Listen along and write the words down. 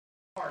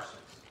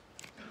Parsons.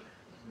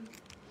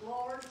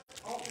 Lord,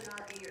 open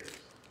our ears.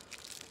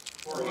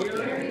 For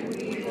hearing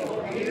we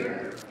will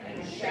hear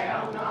and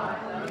shall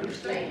not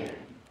understand.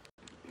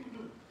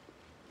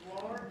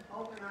 Lord,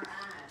 open our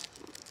eyes.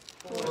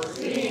 For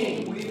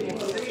seeing we will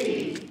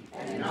see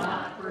and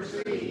not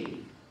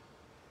perceive.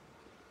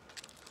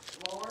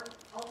 Lord,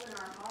 open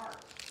our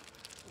hearts.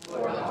 For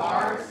the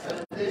hearts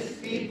of this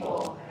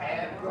people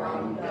have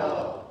grown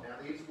dull. Now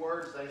these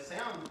words, they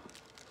sound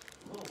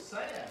a little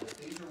sad, but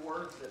these are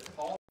words that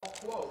Paul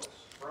quotes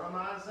from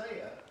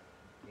Isaiah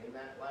in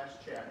that last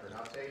chapter. And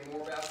I'll tell you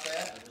more about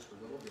that in just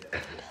a little bit.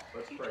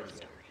 Let's pray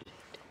together.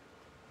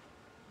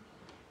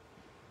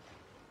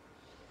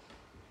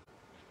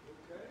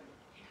 Okay.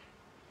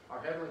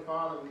 Our Heavenly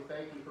Father, we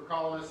thank you for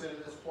calling us into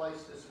this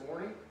place this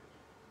morning.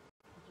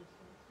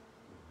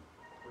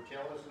 For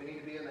telling us we need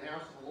to be in the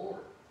house of the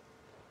Lord.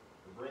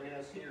 For bringing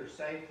us here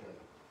safely.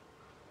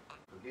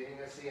 For getting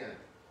us in.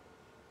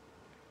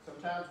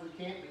 Sometimes we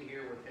can't be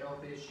here with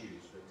health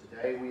issues, but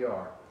today we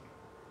are.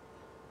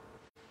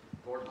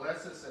 Lord,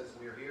 bless us as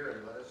we're here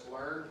and let us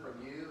learn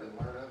from you and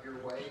learn of your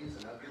ways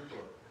and of your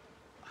book.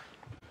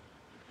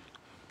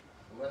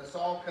 And let us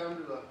all come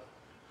to a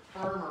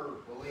firmer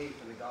belief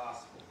in the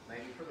gospel,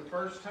 maybe for the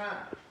first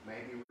time,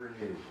 maybe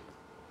renewed.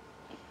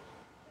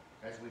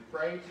 As we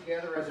pray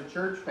together as a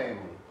church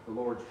family, the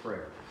Lord's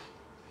Prayer.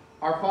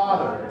 Our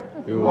Father,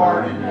 who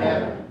art in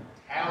heaven,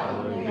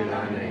 hallowed be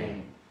thy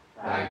name.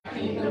 Thy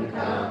kingdom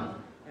come,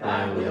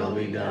 thy will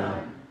be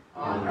done,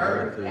 on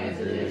earth as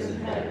it is in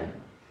heaven.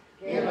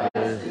 Give us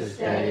this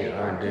day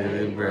our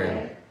daily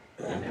bread,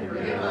 and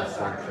forgive us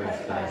our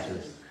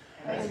trespasses,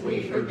 as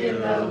we forgive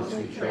those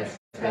who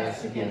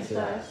trespass against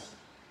us.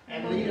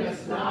 And lead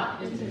us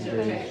not into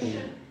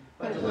temptation,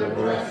 but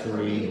deliver us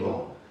from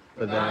evil.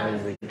 For thine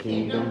is the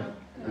kingdom,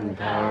 and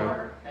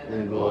power,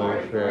 and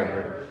glory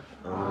forever.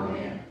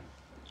 Amen.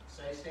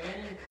 Stay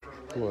standing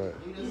for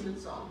lead us in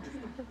song.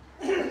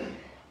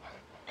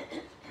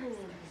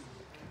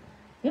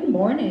 Good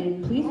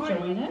morning. Please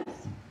join us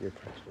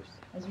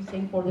as we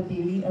sing For the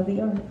Beauty of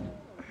the Earth.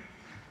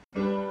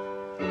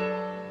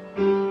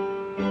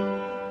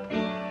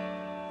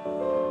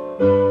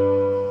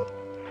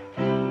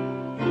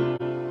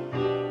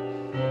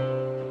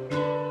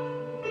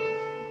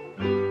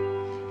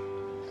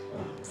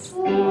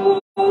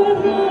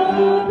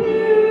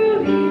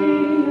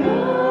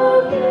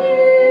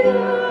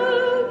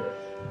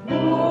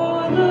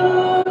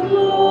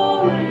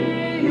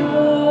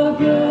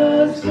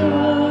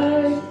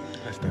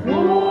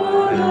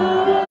 For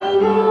the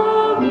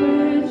love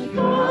which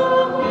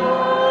from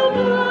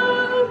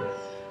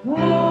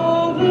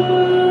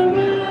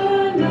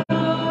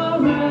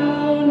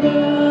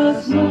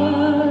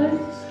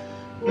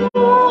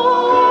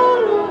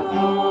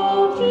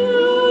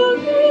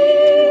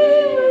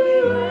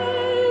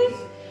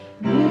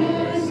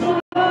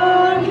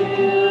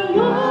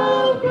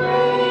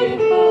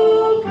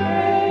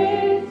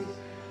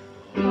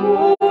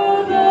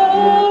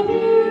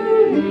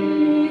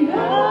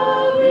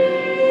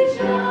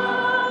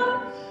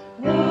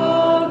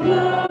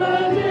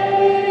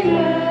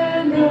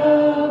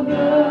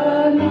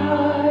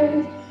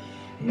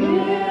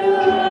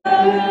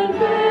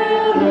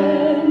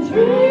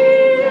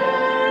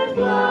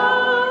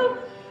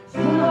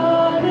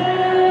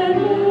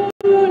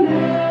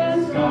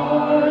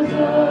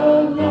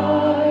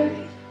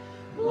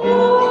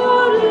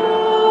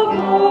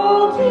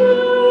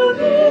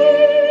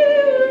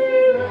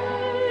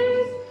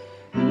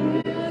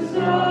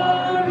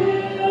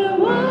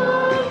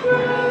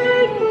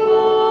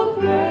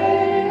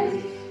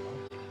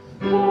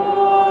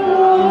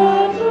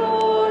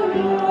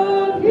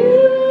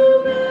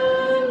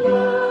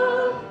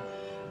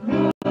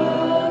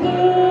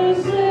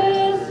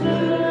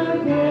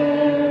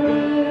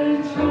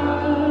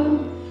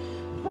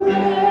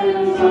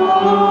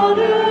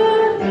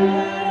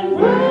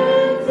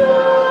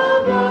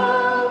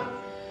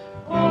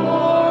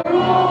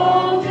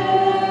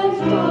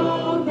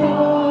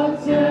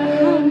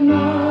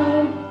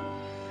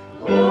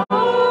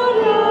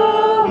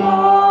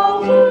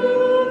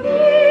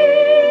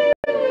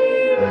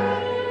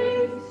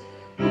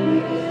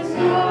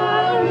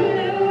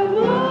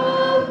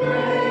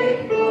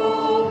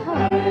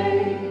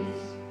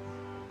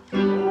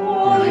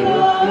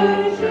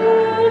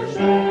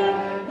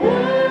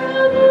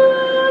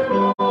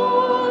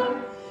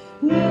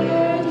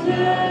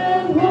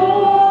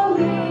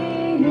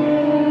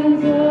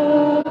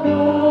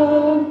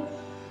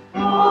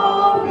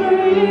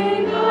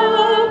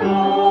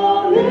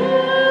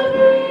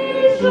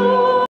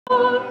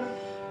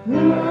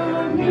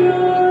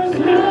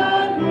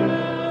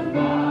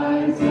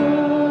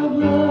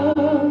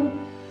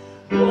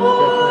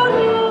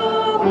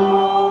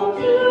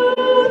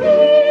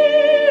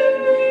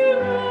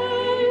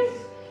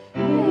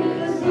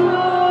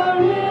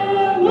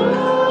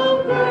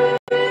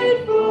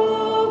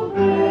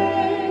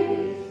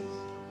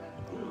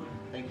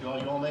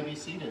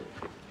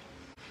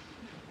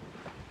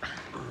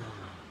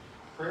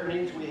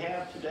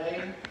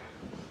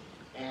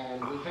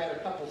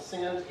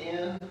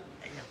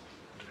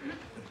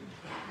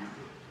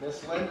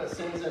Miss Linda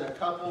sends in a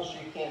couple. She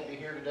can't be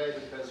here today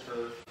because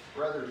her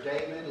brother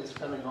David is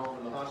coming home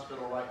from the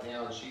hospital right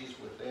now, and she's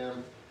with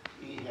them.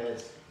 He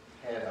has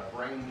had a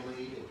brain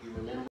bleed, if you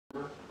remember.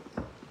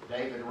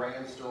 David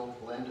Ransdell,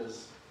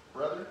 Linda's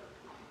brother.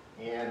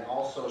 And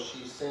also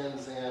she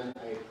sends in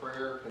a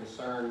prayer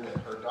concern that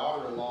her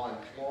daughter-in-law in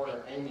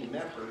Florida, Amy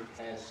Mefford,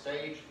 has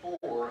stage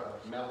 4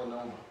 of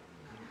melanoma.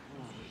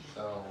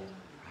 So,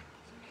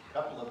 a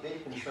couple of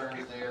big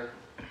concerns there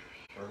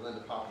for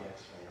Linda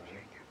Popiak's family.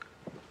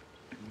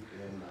 Keep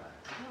it in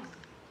mind.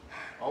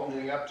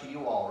 Opening up to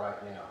you all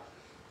right now.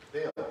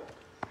 Bill.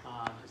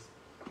 Just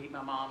keep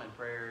my mom in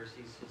prayers.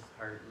 She's just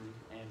hurting.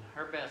 And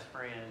her best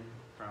friend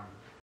from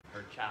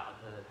her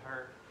childhood,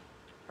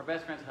 her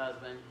best friend's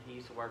husband, he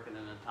used to work in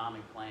an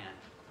atomic plant.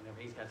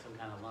 Whenever he's got some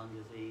kind of lung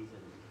disease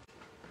and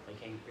they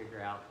can't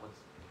figure out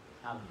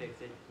how to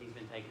fix it. He's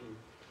been taking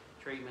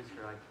treatments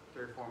for like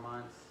 3 or 4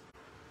 months,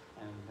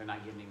 and they're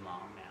not giving him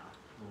long now.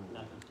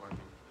 Nothing's working.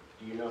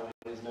 Do you know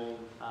his name?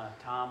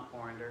 Tom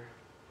Orender.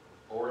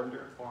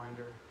 Orender?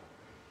 Orender.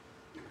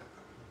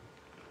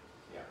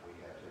 Yeah, we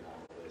have him on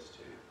the list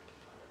too.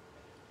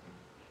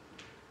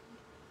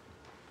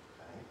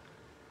 Okay.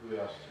 Who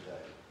else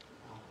today?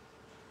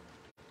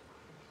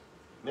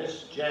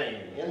 Miss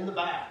Jane in the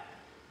back.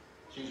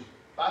 She's,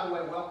 by the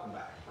way, welcome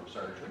back from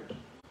surgery.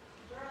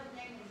 Girl's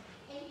name is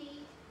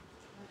Katie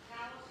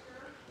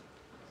McAllister.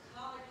 A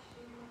college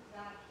student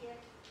got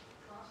hit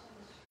crossing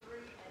the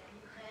street at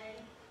UK.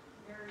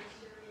 Very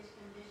serious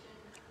condition.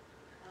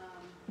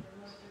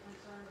 They're mostly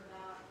concerned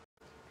about,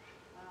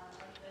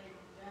 they've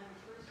done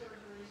 3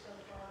 surgeries so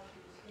far. She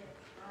was hit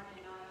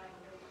Friday night,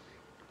 I believe.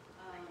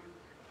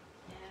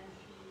 And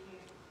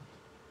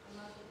they're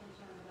mostly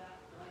concerned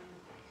about going.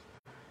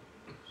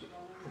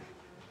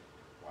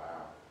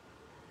 Wow.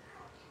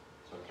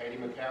 So Katie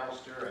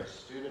McAllister, a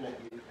student at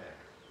UK.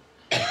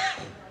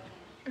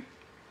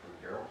 From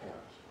Carroll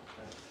County.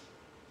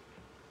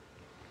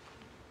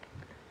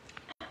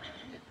 Okay.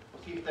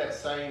 We'll keep that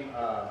same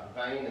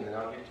vein, and then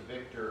I'll get to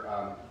Victor.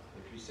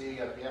 If you see,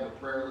 if you have a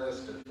prayer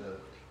list at the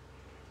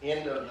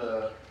end of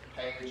the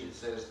page, it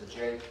says the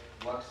Jake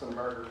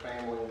Luxemburger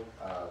family.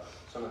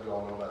 Some of you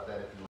all know about that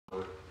if you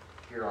were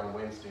here on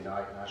Wednesday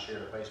night, and I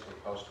shared a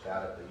Facebook post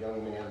about it. The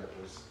young man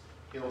that was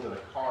killed in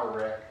a car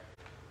wreck,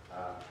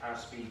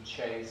 high-speed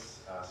chase.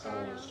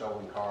 Someone with a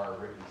stolen car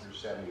ridden through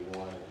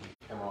 71, and he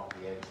came off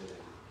the exit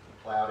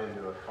and plowed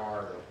into a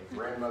car that a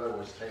grandmother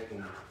was taking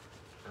her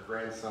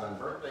grandson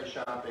birthday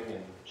shopping,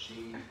 and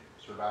she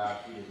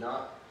survived. He did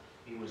not.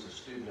 He was a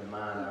student of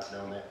mine. I've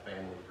known that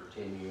family for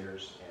 10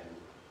 years, and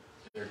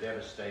they're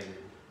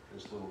devastated.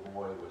 This little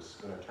boy was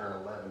going to turn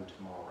 11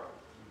 tomorrow,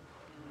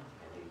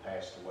 and he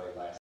passed away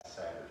last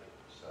Saturday.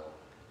 So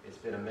it's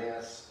been a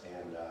mess,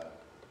 and the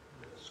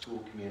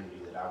school community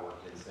that I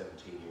worked in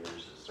 17 years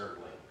is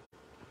certainly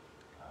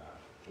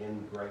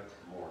in great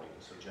mourning.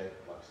 So Jake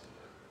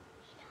Luxemburg.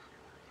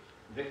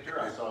 Victor,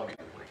 I saw you.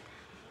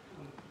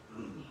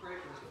 Pray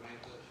for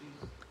Samantha. She's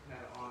had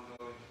an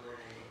ongoing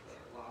struggle with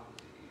Lyme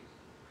disease.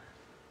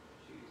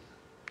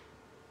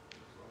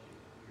 That's why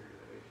she's not here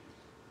today.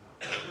 She's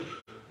not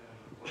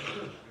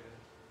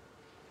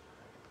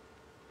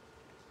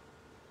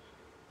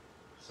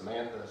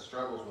Samantha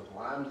struggles with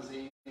Lyme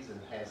disease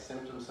and has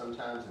symptoms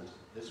sometimes, and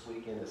this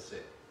weekend is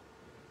sick.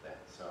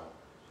 So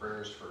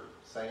prayers for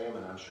Sam,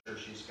 and I'm sure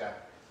she's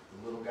got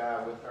the little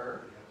guy with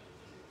her.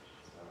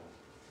 So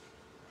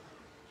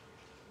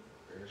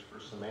prayers for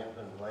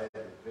Samantha. I'm glad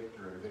that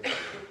Victor and Victor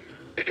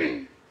are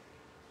here.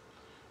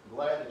 I'm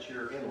glad that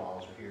your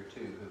in-laws are here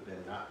too, who've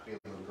been not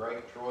feeling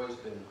great. Troy's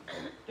been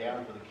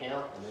down for the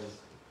count, and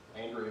as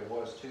Andrea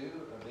was too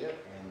a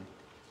bit, and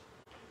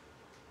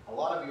a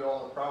lot of you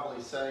all are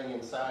probably saying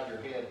inside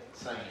your head,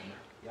 same.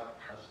 Yep,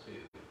 us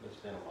too. It's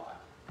been a lot.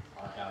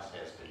 Our house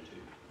has been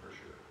too, for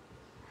sure.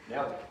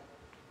 Nellie.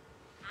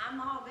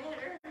 I'm all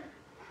better.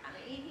 I'm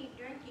eating,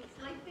 drinking,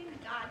 sleeping.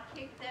 God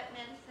kicked that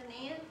medicine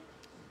in.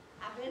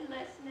 I've been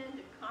listening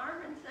to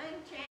Carmen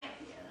sing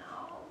Champion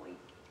all week.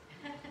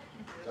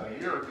 So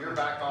you're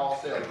back all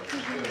silver.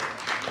 Good.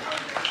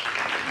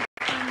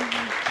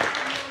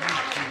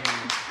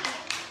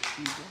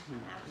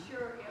 I'm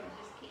sure he'll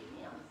just keep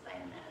me on the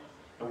same medicine.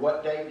 And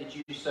what date did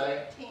you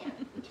say? 10.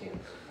 The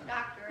 10th.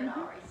 Doctor had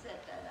already set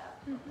that up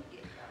from the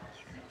get-go.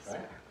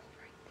 Okay.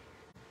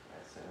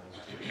 That sounds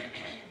good.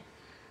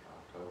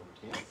 October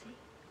 10th.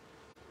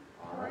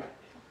 All right.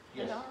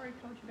 Yes. Had I already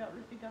told you about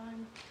Ruthie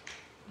dying?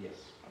 Yes.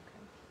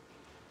 Okay.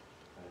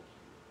 Thank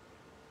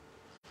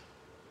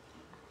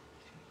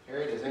you.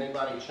 Harry, has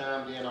anybody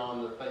chimed in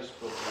on the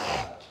Facebook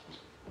Live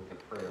with a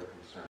prayer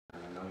concern? I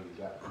know you've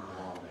got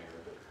people on there,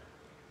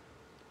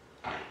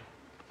 but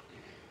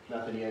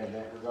nothing yet in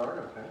that regard,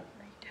 okay?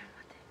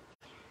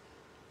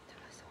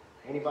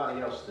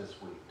 Anybody else this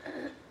week?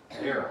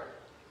 Daryl.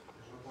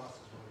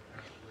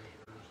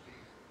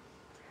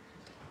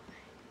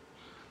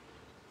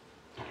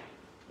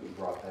 We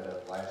brought that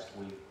up last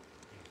week.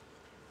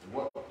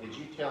 What did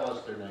you tell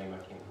us their name? I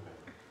can't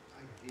remember.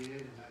 I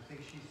did, and I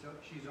think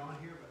she's on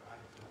here, but I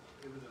don't.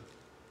 It was a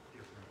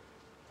different.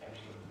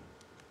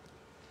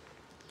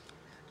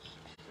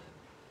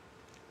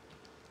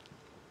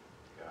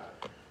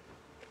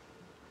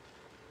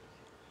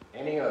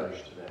 Any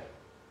others today?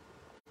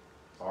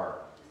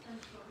 Barb.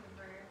 Unspoken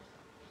prayer.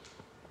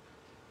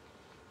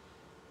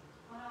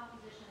 On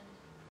opposition.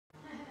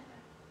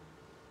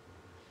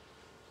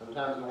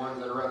 Sometimes the ones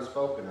that are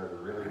unspoken are the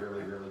really,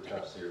 really, really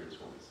tough, serious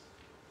ones.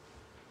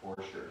 For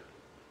sure.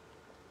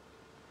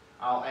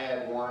 I'll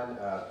add one.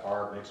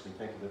 Barb makes me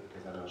think of it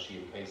because I know she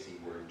and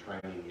Casey were in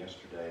training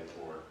yesterday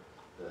for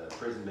the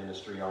prison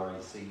ministry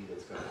REC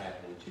that's going to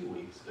happen in 2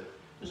 weeks. But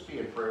just be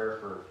in prayer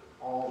for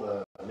all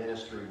the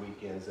ministry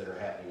weekends that are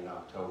happening in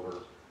October,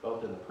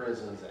 both in the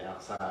prisons and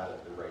outside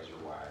of the razor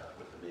wire,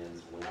 with the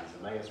men's and women's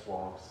Emmaus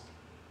walks,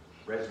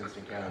 Residence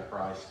Encounter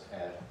Christ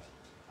at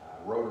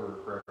Rotary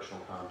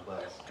Correctional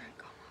Complex.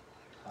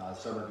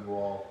 Some of you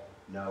all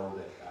know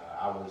that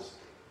I was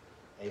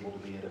able to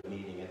be at a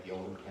meeting at the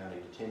Oldham County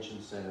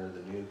Detention Center,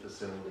 the new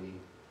facility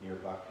near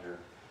Buckner.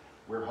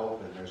 We're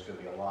hoping there's going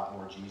to be a lot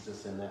more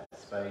Jesus in that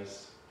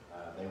space.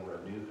 They were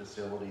a new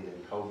facility,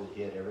 then COVID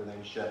hit,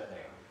 everything shut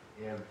down,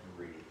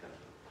 everything.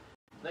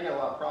 They got a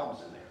lot of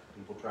problems in there.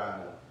 People trying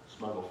to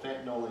smuggle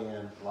fentanyl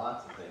in,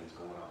 lots of things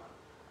going on.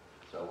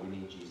 So we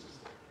need Jesus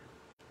there.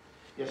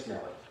 Yes,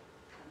 Nellie?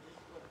 I'm just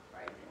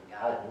praising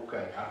God. Oh,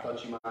 okay. I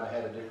thought you might have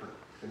had a different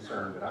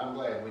concern, but I'm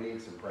glad we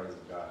need some praise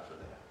of God for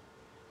that.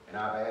 And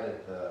I've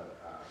added the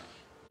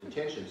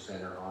detention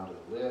center onto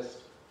the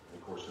list.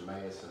 And of course,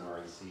 Emmaus and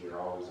REC are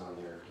always on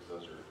there because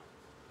those are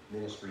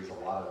ministries a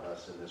lot of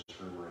us in this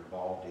room are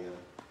involved in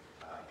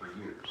for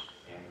years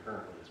and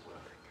currently as well.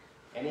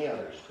 Any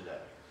others today?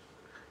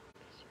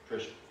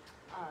 Tricia?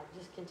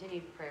 Just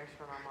continued prayers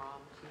for my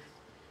mom. She's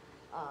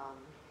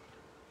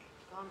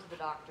gone to the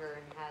doctor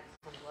and had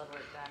some blood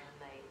work done,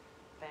 and they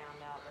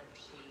found out that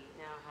she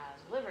now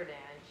has liver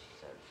damage,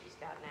 so she's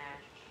got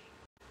NASH.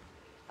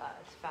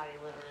 It's fatty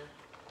liver.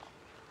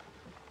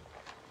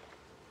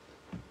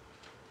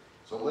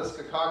 So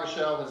Liska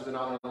Coggeshall has been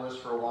on the list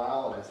for a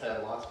while and has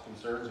had lots of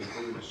concerns,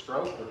 including a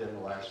stroke within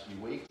the last few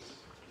weeks.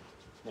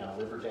 Now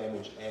liver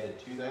damage added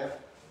to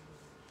that.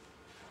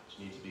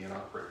 She needs to be in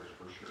our prayers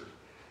for sure.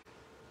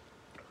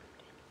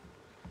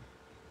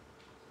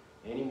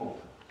 Any more?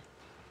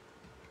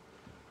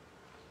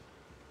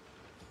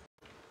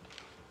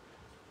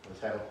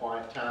 Let's have a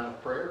quiet time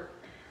of prayer,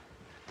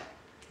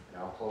 and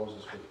I'll close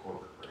this with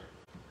corporate prayer.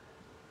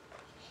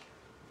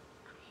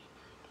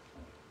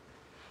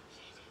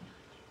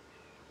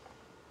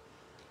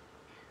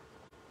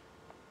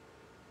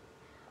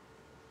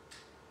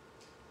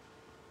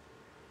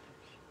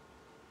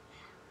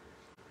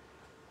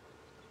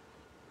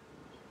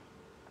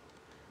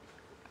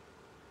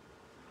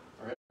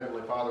 All right,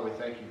 Heavenly Father, we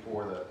thank you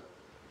for the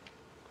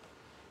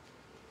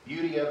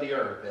beauty of the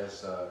earth,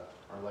 as our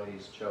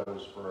ladies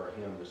chose for our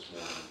hymn this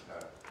morning.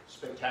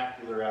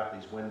 Spectacular out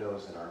these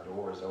windows, and our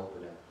door is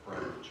open at the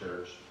front of the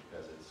church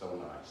because it's so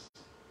nice.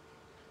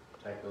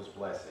 Take those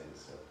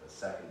blessings of the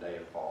second day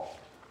of fall.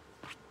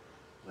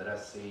 Let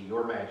us see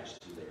your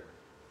majesty there.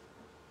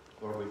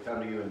 Lord, we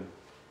come to you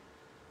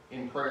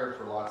in prayer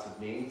for lots of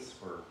needs,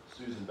 for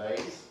Susan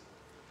Bays,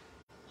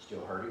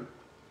 still hurting,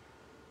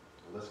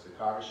 Liska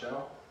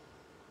Coggeshall,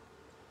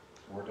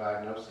 more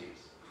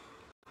diagnoses.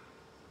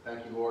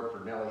 Thank you, Lord,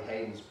 for Nellie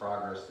Hayden's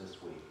progress this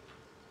week.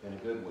 It's been a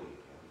good week,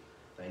 and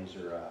things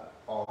are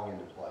falling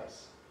into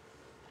place.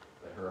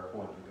 Let her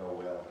appointment go well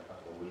in a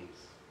couple of weeks.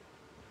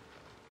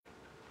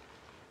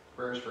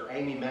 Prayers for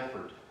Amy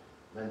Mefford,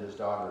 Linda's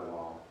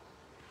daughter-in-law.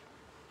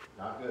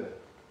 Not good.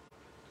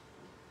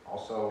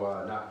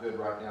 Also not good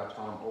right now,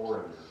 Tom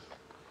Oren.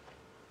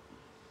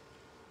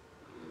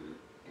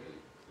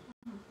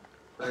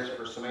 Prayers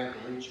for Samantha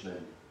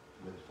Leachman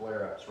with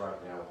flare-ups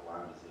right now with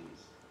Lyme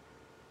disease.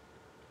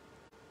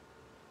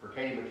 For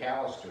Katie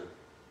McAllister,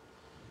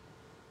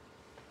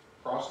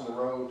 crossing the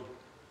road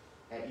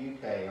at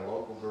UK, a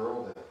local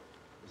girl that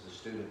is a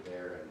student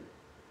there, and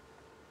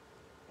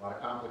a lot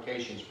of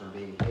complications from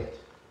being hit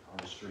on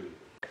the street.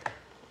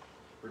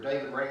 For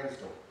David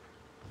Ransdell,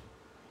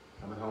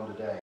 coming home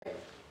today,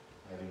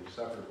 having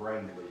suffered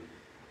brain bleed.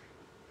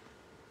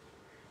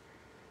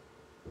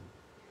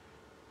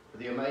 For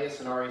the Emmaus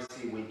and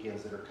REC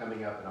weekends that are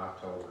coming up in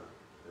October.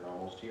 They're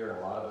almost here, and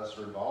a lot of us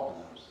are involved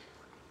in those.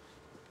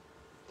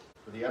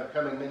 For the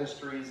upcoming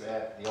ministries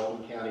at the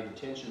Oldham County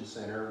Detention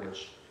Center,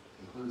 which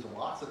includes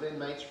lots of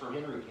inmates from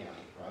Henry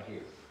County right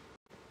here.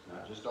 It's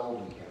not just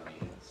Oldham County,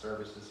 it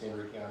services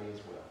Henry County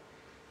as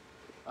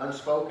well.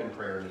 Unspoken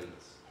prayer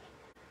needs.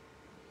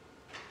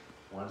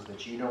 Ones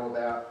that you know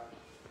about,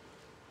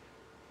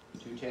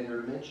 too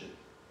tender to mention.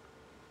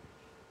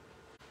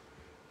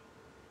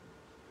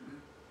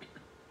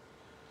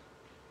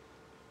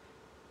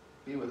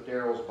 Be with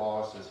Daryl's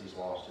boss as he's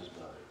lost his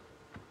mother.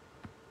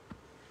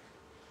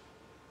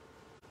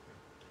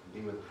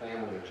 Be with the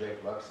family of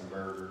Jake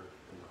Luxemburger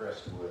in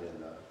Crestwood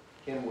and the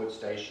Kenwood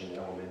Station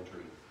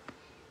Elementary.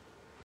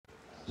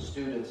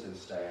 Students and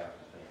staff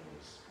and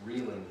families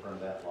reeling from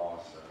that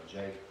loss.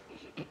 Jake,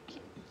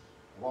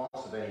 the loss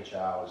of any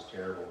child is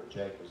terrible, but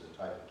Jake was the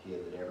type of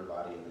kid that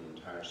everybody in the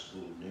entire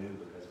school knew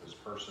because of his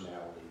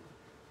personality.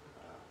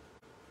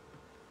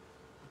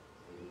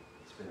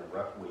 It's been a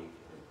rough week.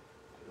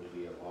 It'll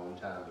be a long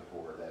time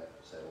before that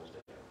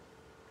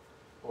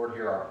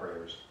Lord, hear our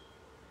prayers.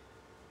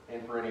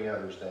 And for any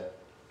others that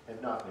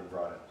have not been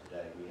brought up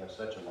today, we have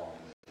such a long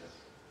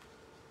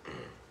list.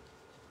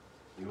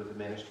 Be with the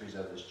ministries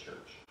of this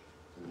church.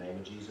 In the name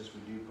of Jesus,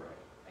 we do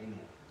pray. Amen.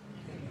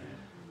 Amen.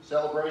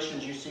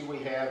 Celebrations, you see we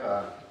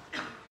have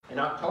an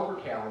October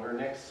calendar.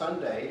 Next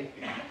Sunday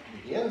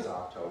begins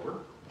October.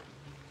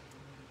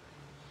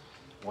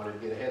 Wanted to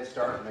get a head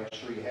start and make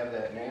sure you have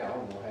that now,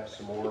 and we'll have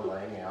some more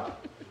laying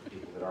out for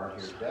people that aren't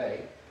here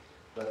today.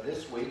 But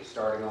this week,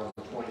 starting on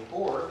the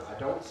 24th, I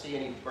don't see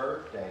any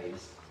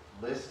birthdays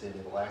listed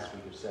in the last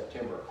week of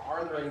September.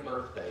 Are there any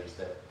birthdays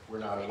that we're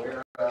not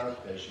aware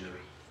of because you're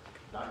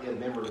not yet a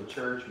member of the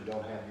church, you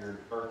don't have your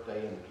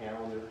birthday in the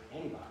calendar?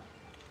 Anybody?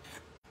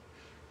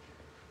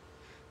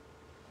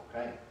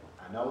 Okay.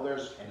 I know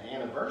there's an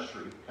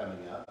anniversary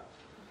coming up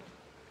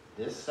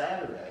this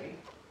Saturday.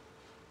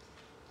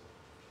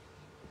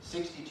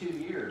 62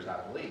 years,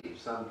 I believe.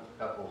 Some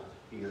couple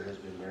here has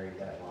been married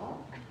that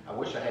long. I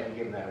wish I hadn't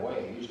given that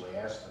away. I usually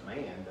ask the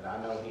man, but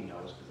I know he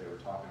knows because they were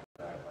talking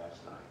about it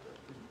last night.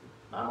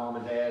 My mom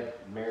and dad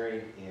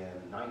married in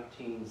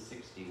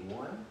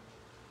 1961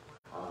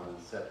 on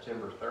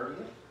September 30th,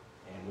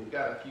 and we've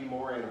got a few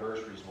more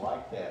anniversaries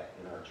like that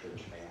in our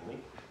church family.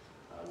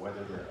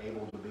 Whether they're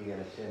able to be in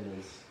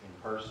attendance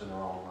in person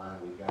or online,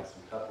 we've got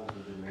some couples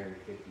who've been married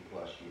 50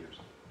 plus years.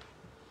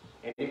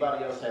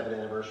 Anybody else have an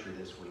anniversary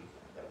this week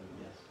that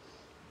we missed?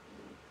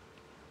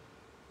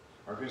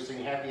 We're going to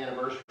sing happy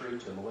anniversary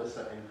to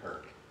Melissa and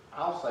Kurt.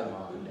 I'll say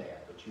mom and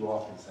dad, but you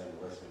all can say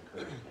Melissa and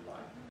Kurt if you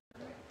like.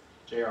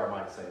 Okay. JR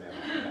might say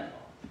mom and dad.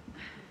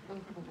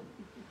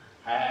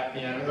 Happy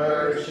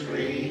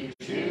anniversary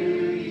to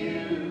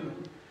you.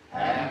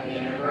 Happy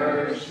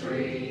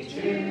anniversary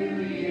to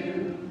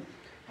you.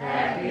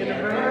 Happy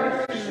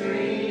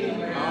anniversary,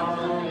 Mom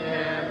and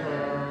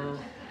Dad.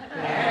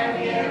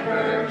 Happy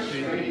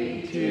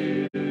anniversary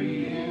to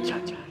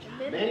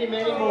you. Many,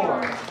 many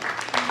more.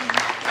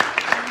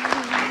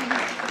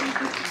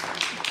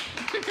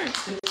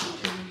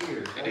 62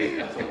 years.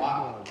 That's a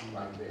while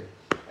right there.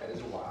 That is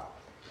a while.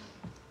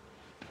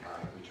 All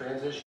right, we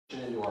transition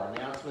into our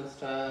announcements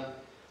time.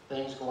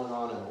 Things going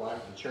on in the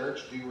life of the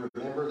church. Do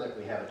remember that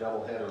we have a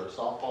doubleheader of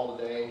softball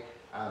today.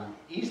 I'm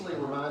easily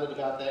reminded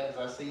about that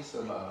because I see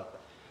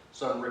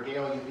some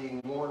regalia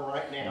being worn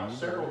right now.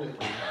 Several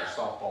different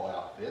softball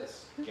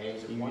outfits.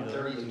 Games at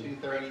 1:30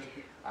 and 2:30.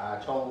 I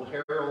told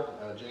Harold,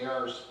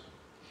 JR's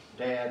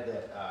dad,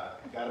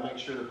 that got to make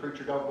sure the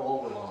preacher don't go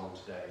over long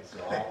today.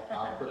 So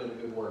I'll put in a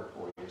good word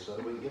for you so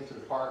that we can get to the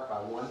park by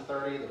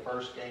 1:30. The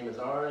first game is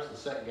ours. The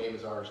second game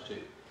is ours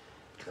too.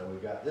 So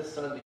we've got this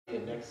Sunday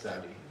and next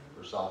Sunday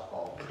for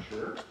softball for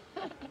sure.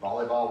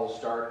 Volleyball will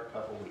start in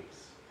a couple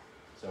weeks.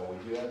 So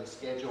we do have the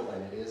schedule,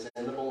 and it is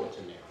in the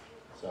bulletin now.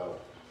 So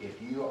if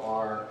you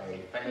are a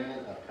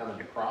fan of coming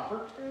to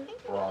Crawford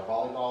for our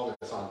volleyball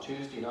that's on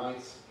Tuesday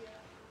nights,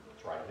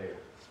 it's right there.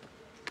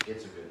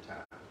 It's a good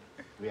time.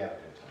 We have a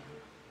good time.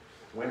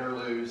 Win or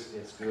lose,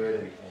 it's good.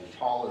 And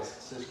Paula's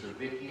sister,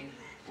 Vicki,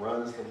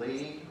 runs the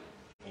league,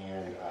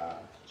 and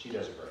she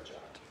does a great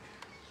job.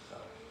 So,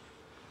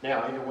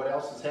 now, into what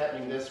else is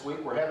happening this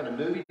week. We're having a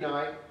movie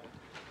night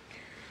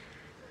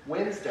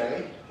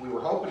Wednesday. We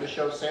were hoping to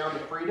show Sound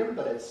of Freedom,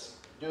 but it's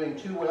doing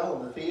too well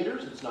in the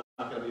theaters. It's not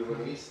going to be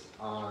released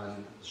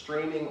on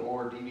streaming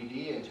or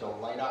DVD until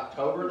late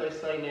October, they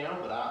say now,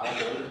 but I'll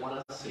go to it when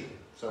I see it.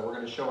 So we're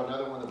going to show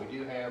another one that we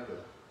do have. The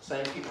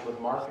same people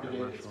have marketed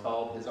it. It's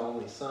called His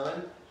Only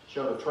Son.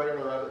 Showed a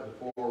trailer of it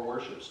before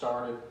worship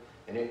started,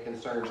 and it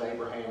concerns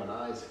Abraham and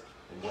Isaac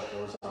and what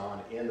goes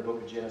on in the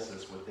book of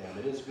Genesis with them.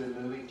 It is a good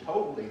movie,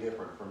 totally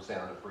different from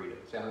Sound of Freedom.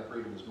 Sound of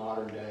Freedom is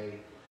modern day,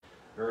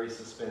 very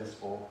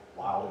suspenseful,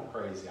 wild and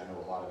crazy. I know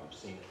a lot of you have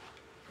seen it.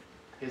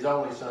 His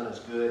Only Son is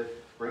good.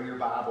 Bring your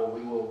Bible.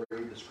 We will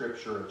read the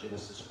scripture of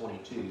Genesis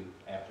 22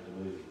 after the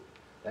movie.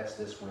 That's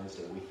this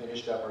Wednesday. We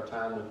finished up our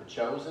time with The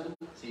Chosen,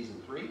 Season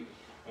 3.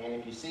 And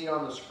if you see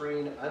on the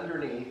screen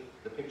underneath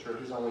the picture of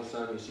His Only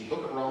Son, you see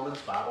Book of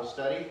Romans Bible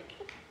study.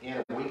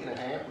 In a week and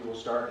a half, we will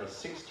start a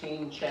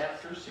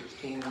 16-chapter,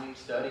 16-week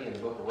study in the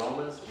Book of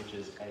Romans, which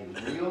is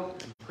a real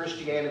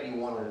Christianity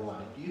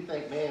 101. If you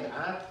think, man,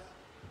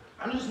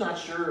 I'm just not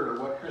sure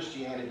what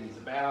Christianity is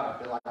about.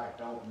 I feel like I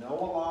don't know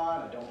a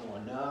lot. I don't know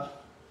enough.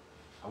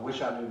 I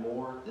wish I knew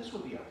more. This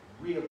would be a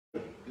really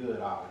good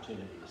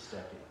opportunity to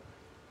step in.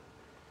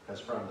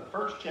 Because from the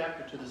first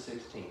chapter to the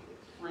 16th, it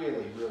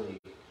really, really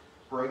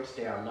breaks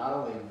down not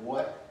only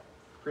what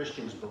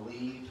Christians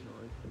believe,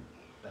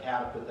 but how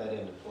to put that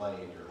into play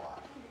in your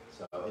life.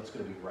 So it's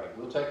going to be great.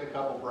 We'll take a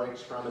couple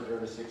breaks from it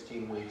during the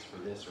 16 weeks for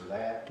this or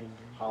that.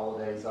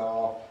 Holidays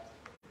off.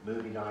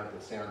 Movie night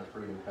with Sound of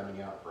Freedom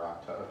coming out for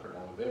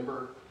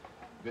November.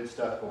 Good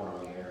stuff going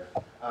on there.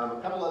 A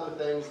couple other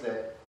things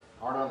that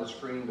aren't on the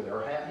screen but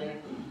are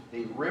happening.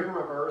 The River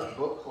of Earth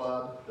Book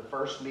Club, the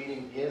first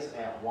meeting is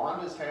at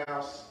Wanda's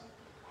house,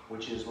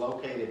 which is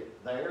located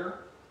there.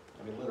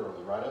 I mean,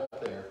 literally right up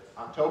there.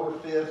 October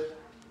 5th,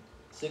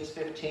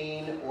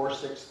 6:15 or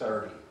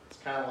 6:30. It's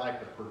kind of like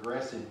the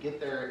progressive. Get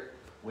there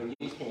when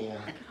you can.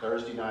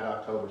 Thursday night,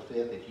 October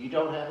 5th. If you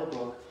don't have a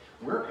book,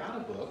 We're out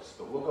of books,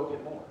 but we'll go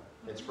get more.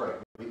 It's great.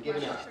 We've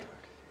given out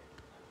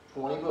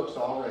 20 books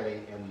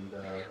already, and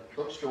the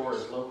bookstore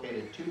is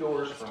located 2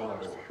 doors from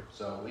our door.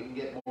 So we can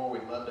get more.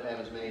 We'd love to have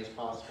as many as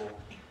possible,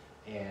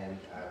 and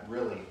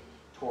really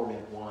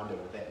torment Wanda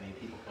with that many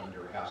people come to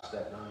her house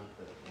that night.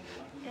 But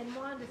anyway. And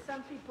Wanda,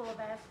 some people have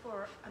asked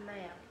for a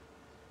map.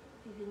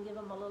 If you can give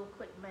them a little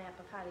quick map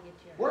of how to get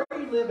to your Where do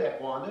you live at,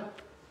 Wanda?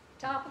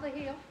 Top of the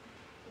hill.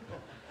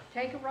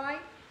 Take a right,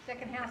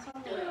 second house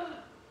on the left.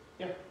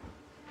 Yeah.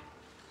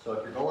 So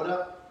if you're going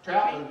up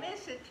Can't traveling,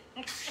 miss it.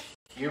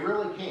 you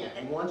really can't.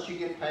 And once you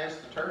get past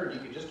the turn, you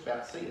can just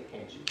about see it,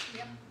 can't you?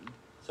 Yep.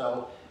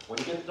 So when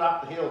you get to the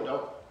top of the hill,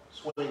 don't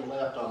swing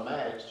left on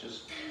Maddox,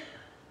 just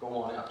go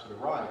on out to the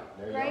right.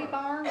 There you Gray are.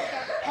 barn's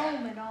got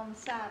Coleman on the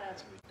side of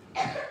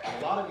it.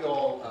 A lot of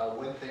y'all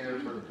went there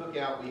for the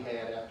cookout we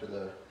had after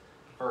the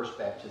first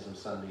baptism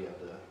Sunday of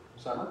the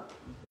summer.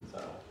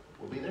 So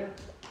we'll be there.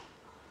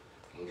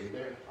 We'll be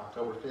there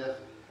October 5th.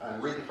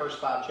 And read the first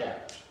 5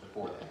 chapters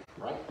before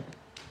that, right?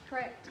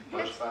 Correct.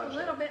 First It's 5 a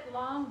little bit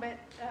long, but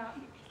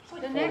It's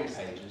like the 40 next,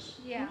 pages.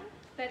 yeah,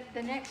 but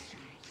the next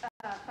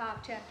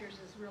 5 chapters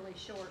is really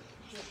short.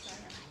 Just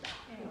saying.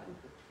 Anyway.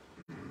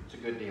 It's a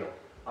good deal.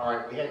 All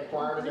right, we had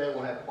choir today.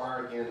 We'll have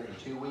choir again in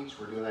 2 weeks.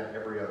 We're doing that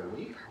every other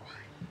week.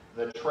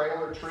 The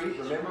trailer treat.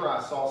 Remember,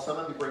 I saw some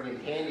of you bring in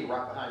candy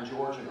right behind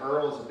George and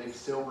Earl is a big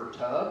silver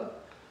tub.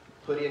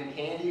 Put in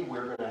candy.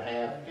 We're going to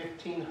have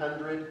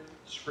 1,500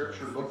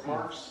 scripture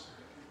bookmarks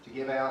to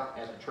give out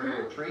at the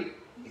trailer treat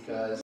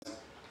because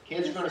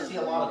kids are going to see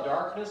a lot of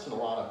darkness and a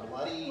lot of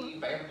bloody,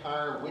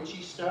 vampire,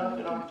 witchy stuff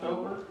in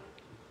October.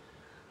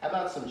 How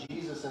about some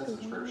Jesus and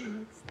some scripture?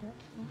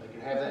 They can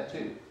have that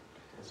too.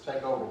 Let's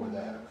take over with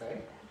that,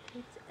 okay?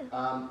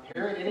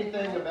 Harriet,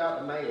 anything about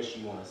Emmaus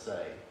you want to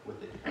say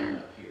with it coming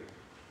up here?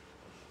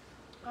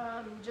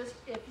 Just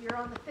if you're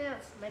on the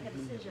fence, make a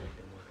decision.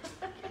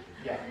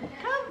 Yeah.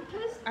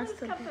 Please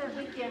come for a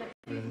weekend.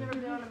 If you've never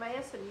been on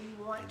Emmaus and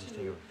you want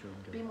to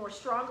be more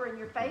stronger in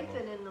your faith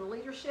and in the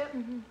leadership,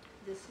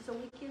 this is a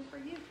weekend for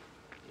you,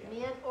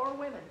 men or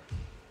women.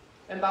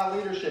 And by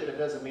leadership, it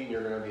doesn't mean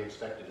you're going to be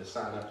expected to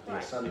sign up to be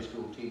a Sunday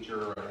school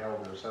teacher or an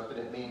elder or something.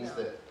 It means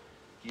that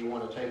you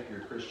want to take your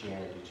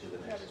Christianity to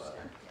the next level.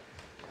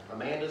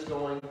 Amanda's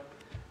going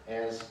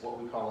as what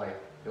we call a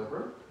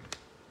pilgrim,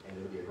 and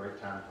it'll be a great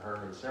time for her,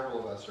 and several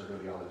of us are going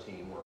to be on the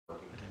team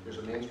working. There's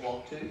a men's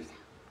walk too,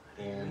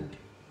 and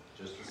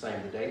just the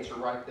same, the dates are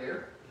right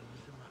there.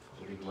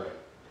 It'll be great.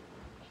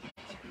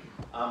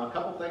 A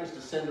couple things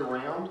to send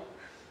around.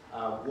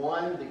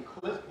 One, the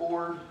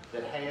clipboard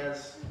that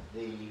has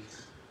the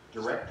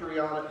directory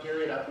on it,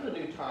 Harriet, I put a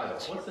new title.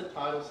 What's the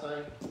title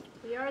say?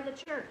 We are the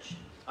church.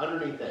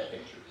 Underneath that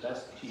picture,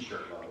 that's the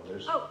t-shirt logo.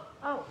 There's,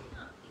 Oh,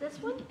 this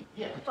one?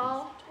 yeah.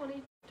 Fall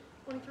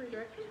 2023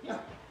 directory? Yeah.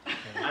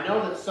 I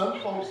know that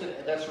some folks,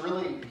 that's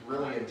really,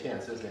 really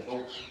intense, isn't it?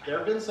 Well, there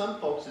have been some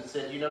folks that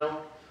said, you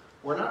know,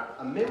 we're not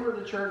a member of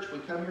the church, we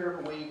come here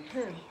every week.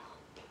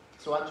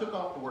 So I took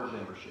off the word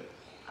membership.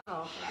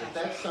 Oh, If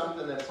that's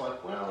something that's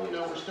like, well, you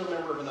know, we're still a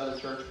member of another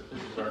church, but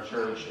this is our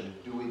church, and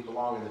do we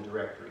belong in the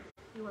directory?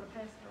 you want to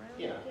pass it around?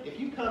 Yeah. If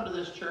you come to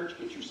this church,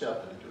 get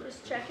yourself in the directory.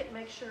 Just check it,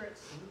 make sure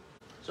it's,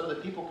 So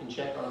that people can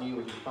check on you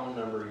with your phone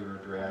number, your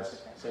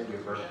address, send you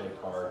a birthday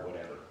card,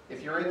 whatever.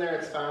 If you're in there,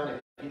 it's fine.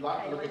 If you'd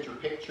like to look at your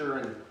picture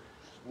and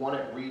want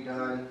it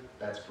redone,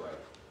 that's great.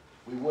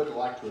 We would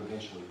like to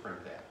eventually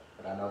print that,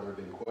 but I know there have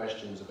been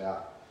questions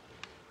about,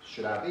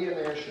 should I be in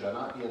there, should I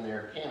not be in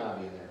there, can I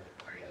be in there?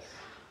 Yes,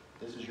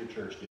 this is your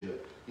church, do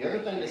it. The other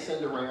thing to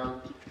send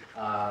around,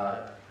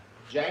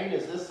 Jane,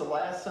 is this the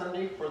last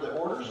Sunday for the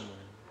orders?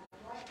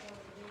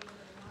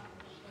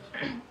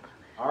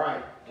 All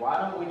right,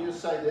 why don't we just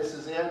say this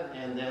is it,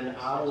 and then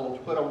I will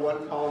put a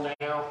one call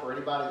now for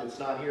anybody that's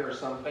not here, or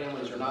some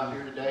families are not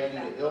here today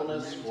due to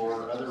illness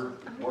or other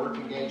work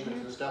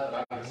engagements and stuff,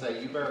 and I can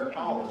say, you better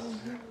call us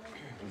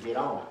and get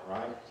on it,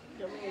 right?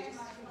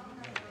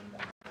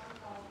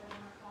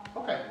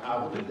 Okay,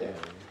 I will do that.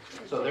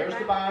 So there's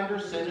the binder,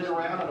 send it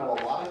around. I know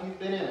a lot of you've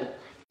been in it.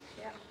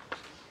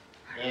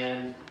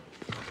 And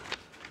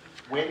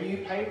when you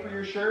pay for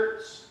your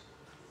shirts,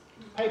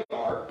 pay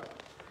Barb,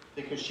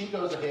 because she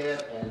goes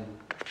ahead and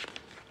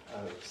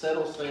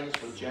settles things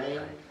with Jane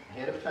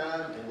ahead of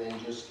time, and then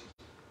just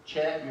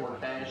check your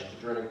cash to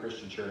Drennon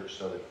Christian Church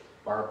so that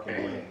Barb can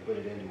go ahead and put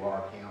it into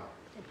our account.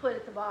 and put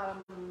at the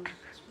bottom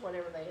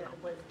whatever they have,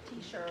 with a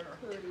t-shirt or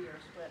hoodie or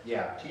sweat.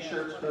 Yeah,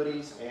 t-shirts,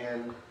 hoodies,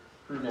 and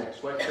crew neck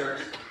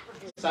sweatshirts.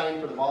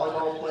 Same for the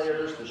volleyball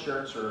players. The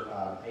shirts are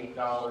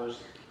 $8,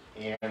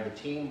 and the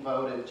team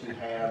voted to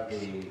have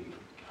the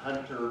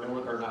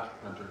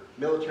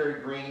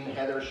military green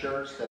Heather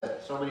shirts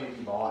that so many of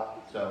you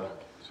bought. So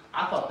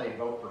I thought they'd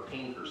vote for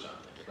pink or something,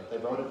 but they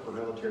voted for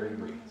military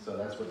green. So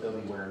that's what they'll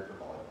be wearing for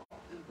volleyball.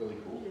 Really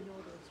cool.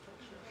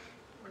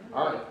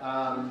 All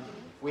right.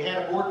 We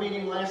had a board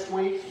meeting last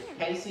week.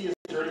 Casey, is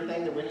there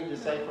anything that we need to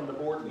say from the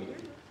board meeting?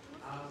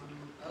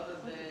 Other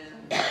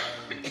than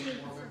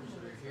more members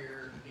that are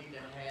here, need to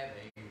have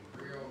a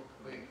real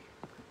quick,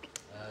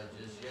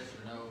 just yes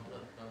or no,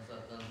 thumbs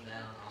up, thumbs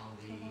down on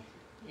the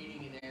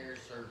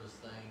service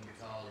thing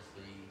because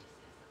the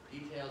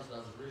details that I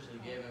was originally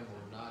given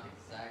were not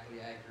exactly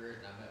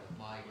accurate. And I met with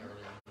Mike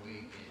earlier in the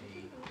week and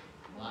he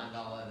lined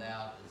all that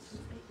out. It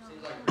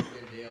seems like a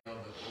pretty good deal, but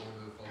before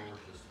we move forward,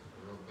 just a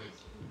real quick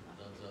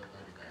thumbs up,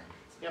 thumbs down.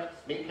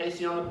 Yep, meet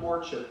Casey on the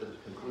porch at the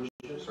conclusion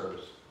of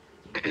service.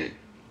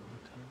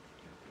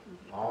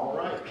 All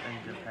right.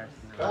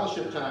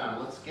 Fellowship time.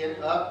 Let's get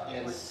up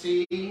and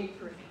see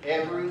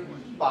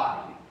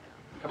everybody.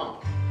 Come on.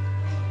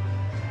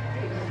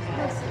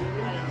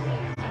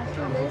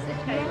 After this,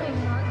 if you're really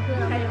not good,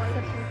 I'm going to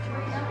accept your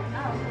church.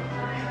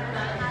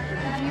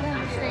 If you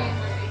understand,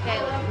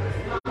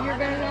 you're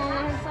going to go on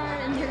one side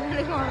and you're going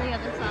to go on the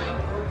other side.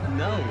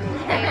 No.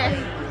 Yes.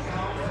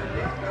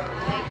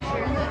 Make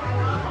sure that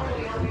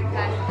you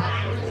pass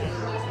that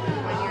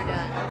when you're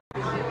done.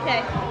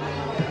 Okay.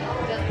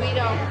 Because we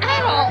don't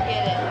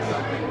get it.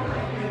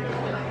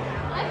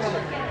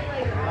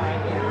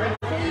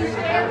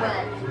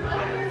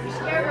 You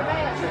scared her bad.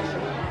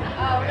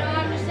 Oh, no,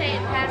 I'm just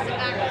saying pass it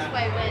back this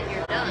way when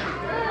you're done.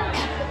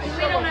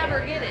 We don't ever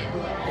get it.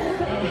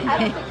 I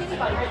don't think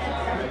anybody gets it.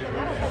 I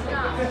don't think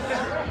stop.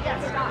 Yeah,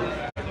 stop.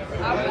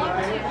 I want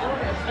to.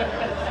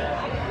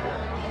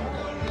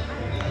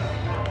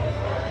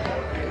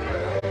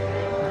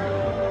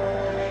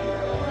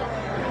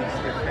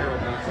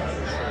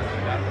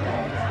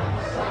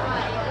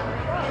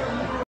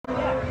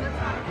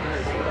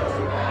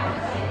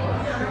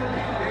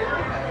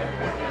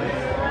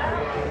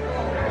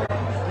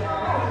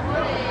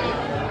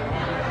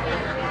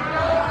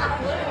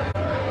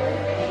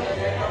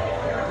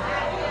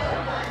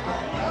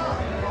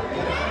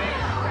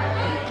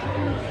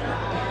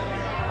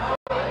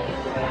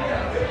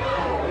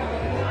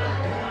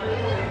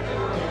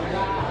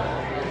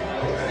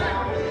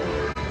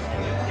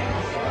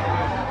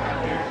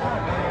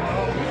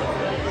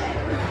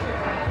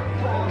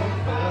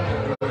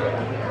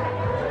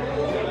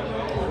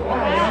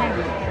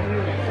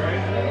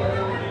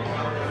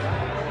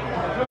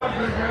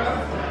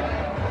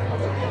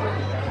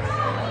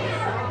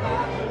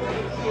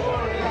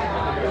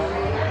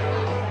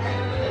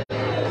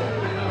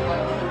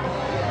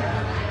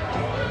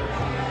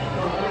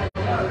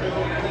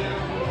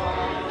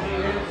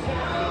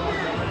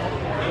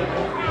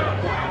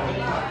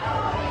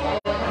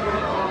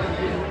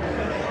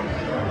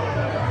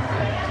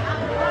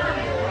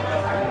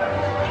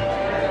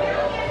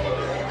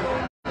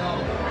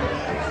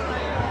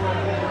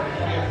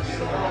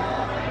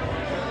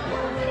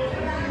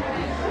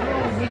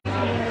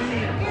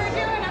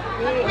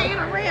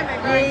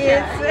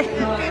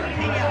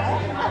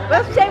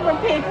 Well, several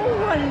people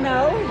want to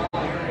know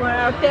what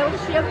our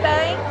fellowship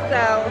thing,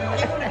 so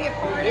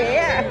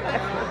yeah.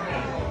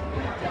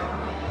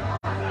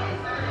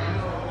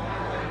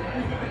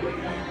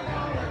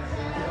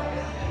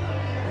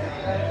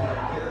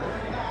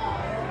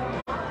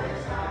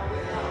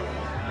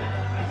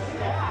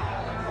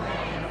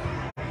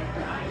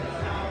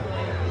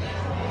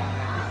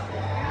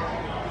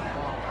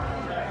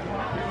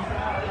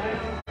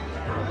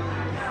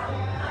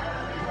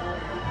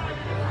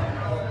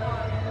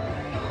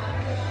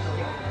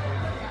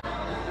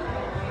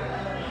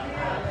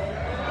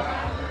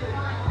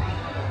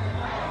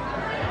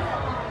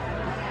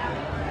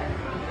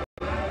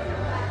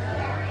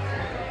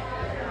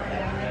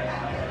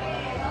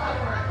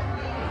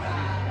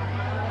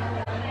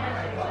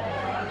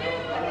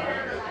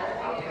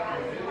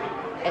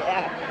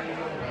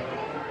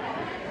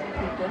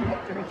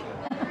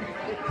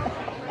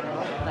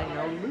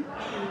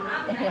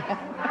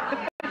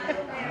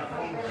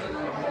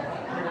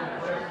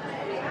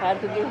 How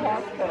did your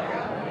house go?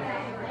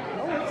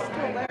 Oh, it's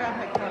still there. I've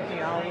had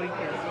company all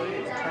weekend, so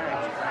it's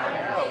trash.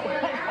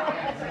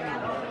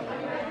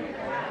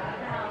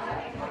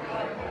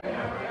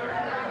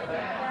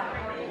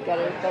 Got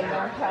everything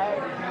on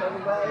tired and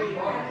everybody?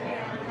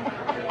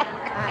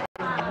 I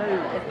can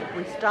move. If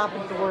we stop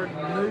at the word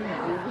move,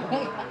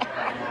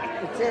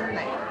 it's in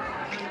there.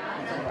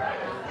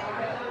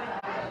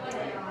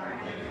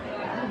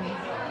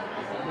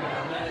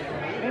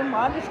 Me and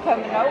Mama's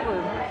coming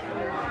over.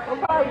 We'll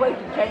probably wait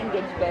till Jane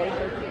gets better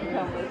so she can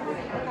come with us.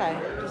 Okay,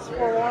 just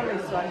forewarn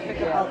me so I can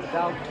pick up all the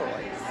dog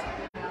toys.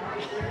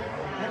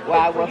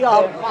 Well, For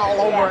y'all to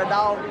fall over a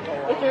dog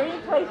toy. Is there any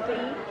place to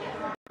eat?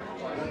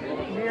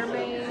 Near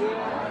me?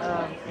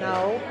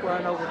 No,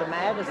 run over to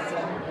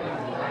Madison.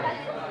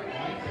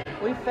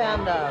 We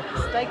found a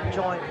steak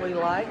joint we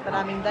like, but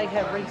I mean, they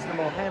have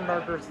reasonable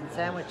hamburgers and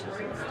sandwiches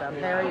and stuff.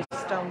 Harry's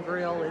Stone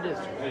Grill, it is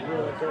really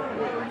good.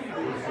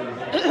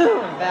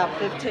 About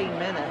 15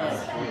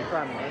 minutes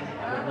from me.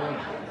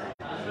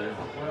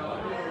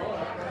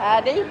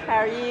 Howdy, how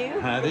are you?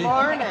 Howdy. Good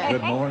morning.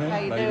 Good morning. How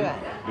you baby. doing?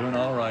 Doing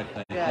all right,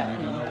 thank you. Good. You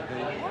doing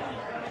okay?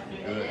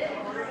 Good.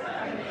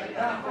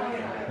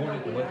 Point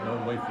it the button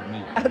away from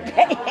me.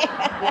 Okay.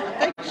 I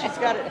think she's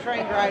got it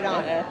trained right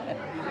on it.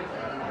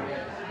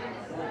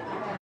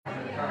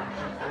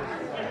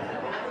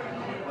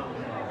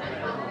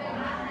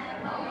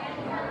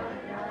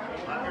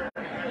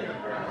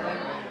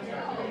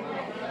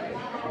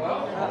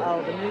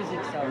 Uh-oh, the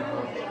music's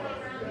over.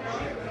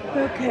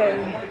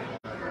 Okay.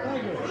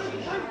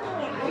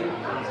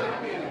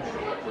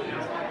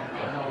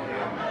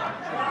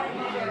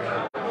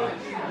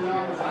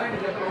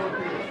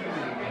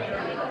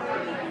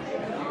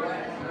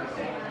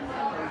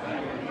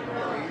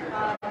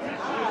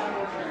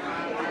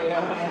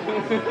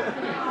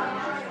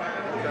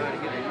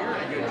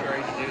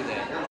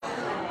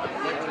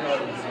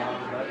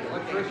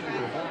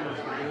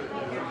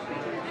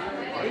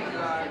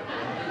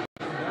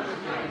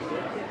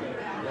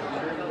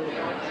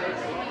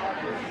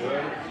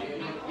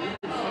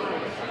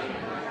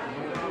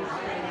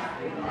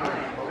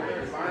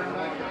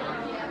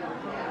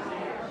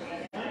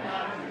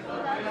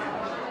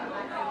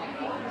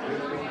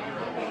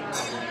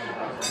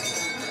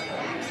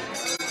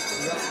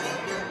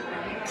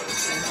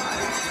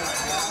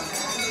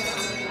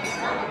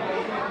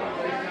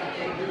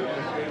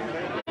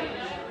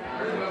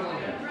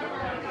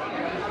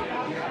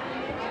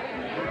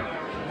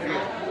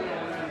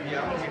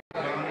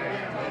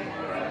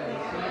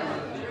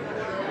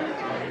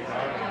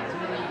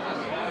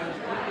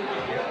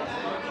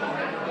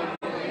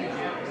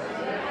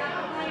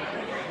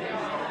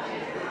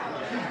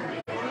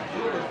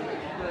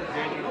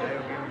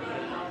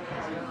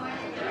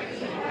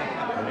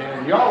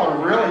 Y'all are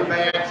really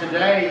bad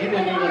today. You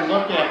didn't even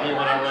look at me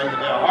when I rang the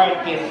bell. All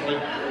right, Kinsley,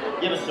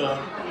 give it to him.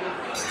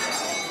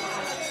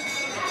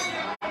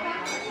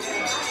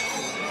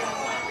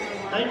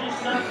 They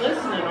just not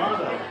listening, are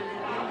they?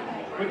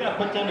 We got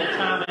to put them in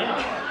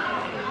timeout.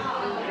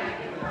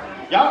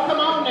 Y'all come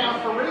on now,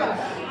 for real.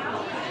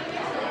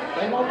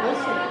 They won't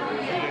listen.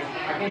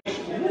 I guess,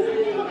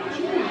 ooh, look at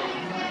you.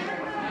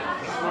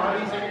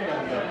 Smarties and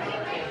gumdrops.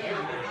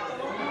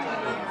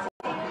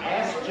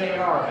 Ask JR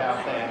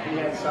about that. He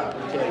had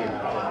something to tell you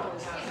about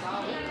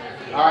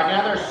that. All right,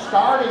 now they're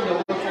starting to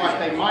look like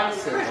they might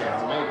sit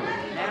down, maybe.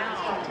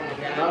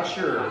 Not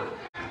sure.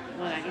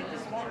 When I eat the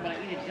smart, when I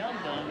eat a dum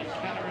dum, it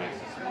counteracts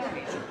the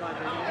Smarties.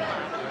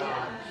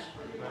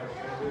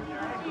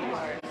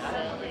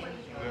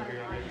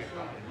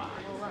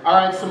 All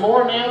right, some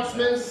more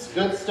announcements.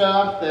 Good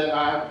stuff that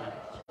I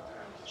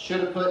should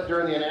have put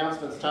during the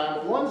announcements time.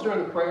 But one's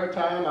during the prayer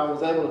time. I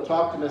was able to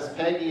talk to Miss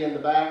Peggy in the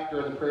back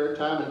during the prayer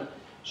time, and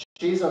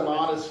she's a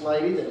modest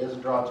lady that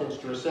doesn't draw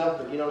attention to herself,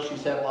 but you know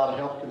she's had a lot of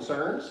health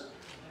concerns.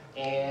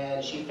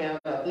 And she found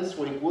out this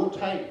week, we'll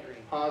take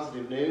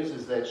positive news,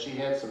 is that she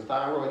had some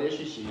thyroid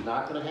issues. She's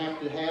not going to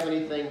have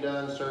anything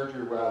done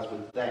surgery-wise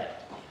with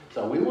that.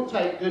 So we will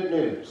take good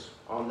news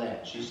on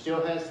that. She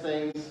still has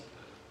things,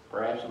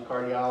 perhaps with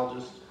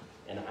cardiologist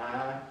and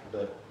eye,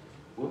 but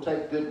we'll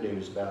take good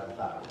news about the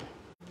thyroid.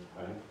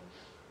 Right?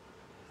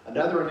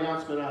 Another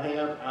announcement I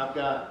have, I've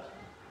got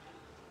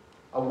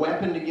a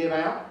weapon to give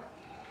out.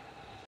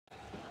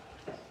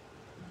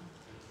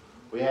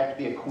 We have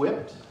to be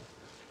equipped.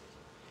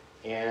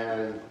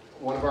 And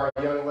one of our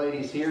young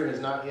ladies here has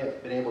not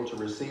yet been able to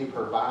receive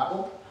her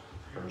Bible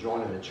from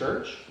joining the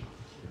church.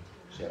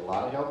 She had a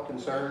lot of health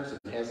concerns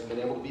and hasn't been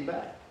able to be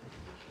back.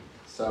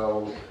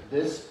 So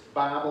this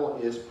Bible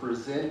is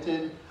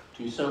presented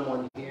to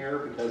someone here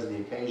because of the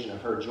occasion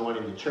of her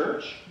joining the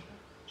church.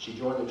 She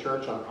joined the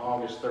church on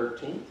August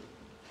 13th,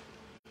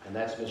 and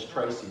that's Miss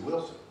Tracy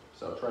Wilson.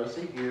 So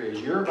Tracy, here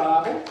is your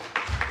Bible.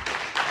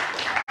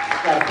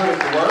 You've got to put it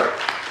to work.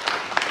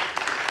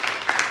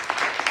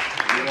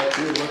 You have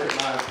to look at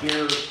my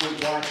dear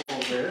sweet wife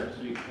over there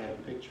so you can have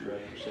a picture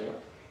of yourself.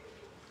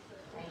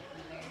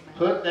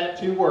 Put that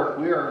to work.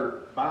 We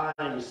are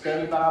buying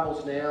study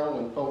Bibles now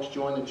when folks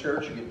join the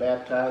church or get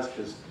baptized,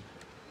 because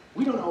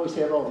we don't always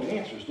have all the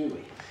answers, do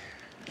we?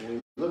 When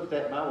we look at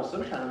that Bible,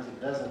 sometimes it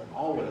doesn't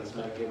always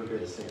make every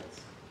bit of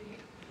sense.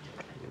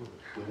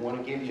 We want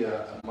to give you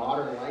a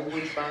modern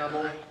language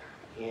Bible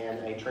and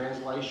a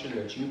translation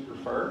that you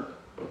prefer,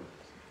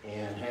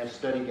 and have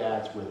study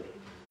guides with it.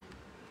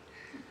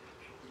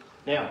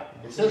 Now,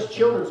 it says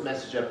children's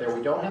message up there.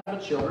 We don't have a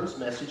children's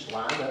message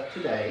lined up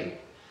today,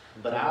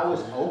 but I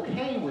was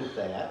okay with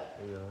that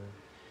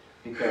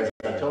because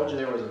I told you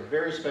there was a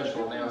very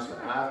special announcement.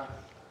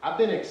 I've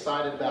been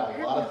excited about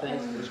a lot of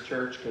things in this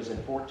church because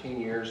in 14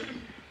 years,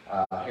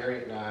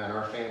 Harriet and I and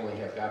our family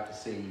have got to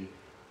see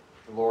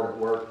the Lord at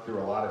work through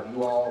a lot of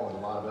you all and a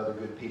lot of other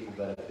good people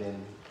that have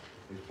been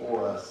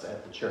before us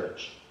at the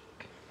church.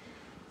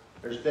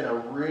 There's been a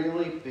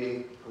really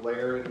big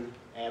glaring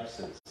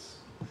absence,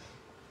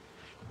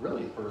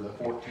 really, for the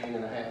 14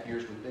 and a half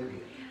years we've been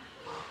here.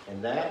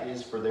 And that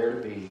is for there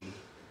to be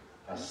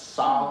a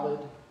solid,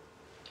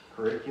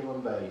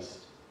 curriculum-based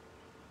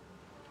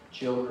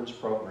children's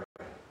program.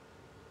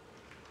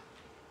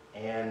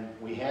 And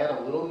we had a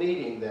little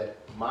meeting that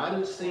might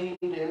have seemed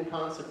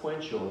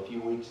inconsequential a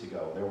few weeks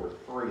ago. There were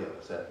 3 of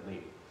us at the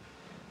meeting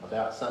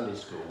about Sunday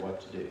school, what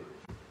to do.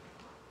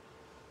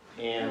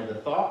 And the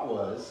thought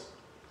was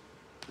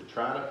to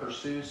try to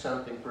pursue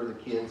something for the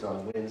kids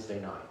on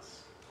Wednesday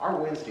nights. Our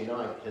Wednesday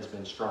night has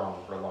been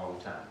strong for a long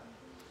time.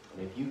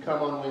 And if you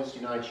come on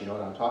Wednesday nights, you know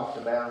what I'm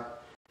talking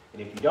about.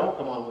 And if you don't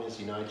come on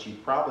Wednesday nights,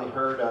 you've probably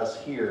heard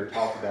us here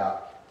talk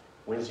about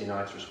Wednesday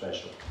nights are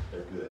special.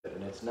 They're good.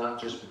 And it's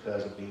not just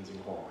because of beans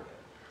and cornbread.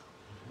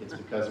 It's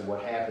because of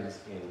what happens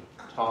in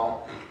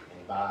talk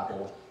and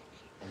Bible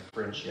and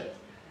friendship.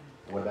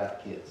 What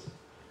about the kids?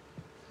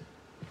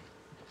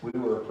 We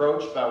were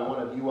approached by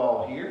one of you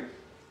all here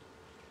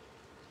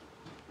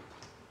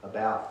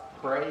about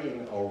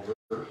praying over,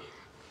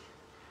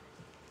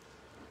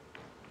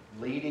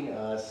 leading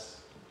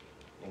us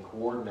and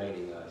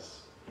coordinating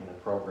us in a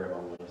program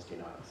on Wednesday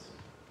nights.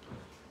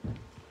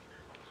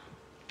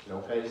 Is it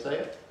okay to say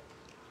it?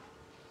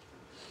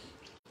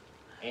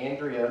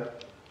 Andrea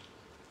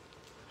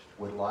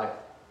would like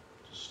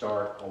to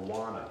start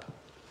Awana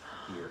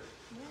here.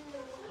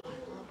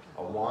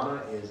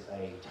 Awana is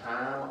a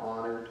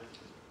time-honored,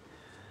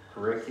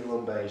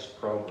 curriculum-based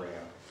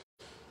program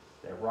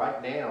that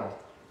right now,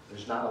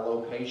 there's not a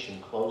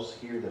location close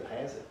here that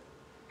has it.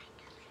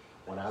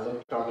 When I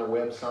looked on their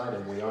website,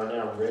 and we are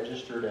now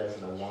registered as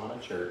an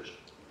Awana church,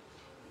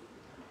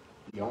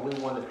 the only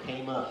one that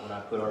came up when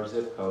I put our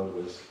zip code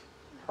was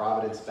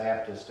Providence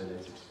Baptist, and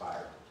it's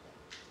expired.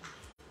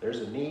 There's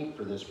a need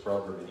for this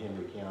program in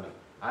Henry County.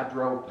 I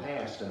drove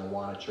past an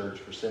Awana church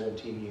for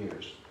 17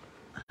 years,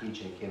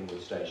 teaching at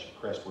Kenwood Station,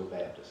 Crestwood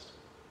Baptist.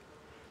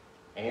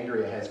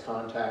 Andrea has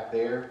contact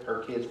there.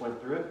 Her kids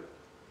went through it,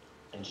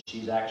 and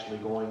she's actually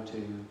going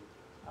to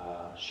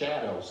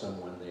shadow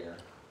someone there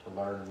to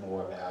learn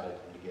more about it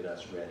and to get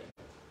us ready.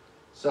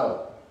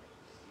 So,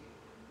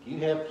 you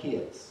have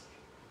kids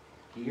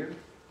here,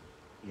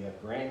 you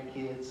have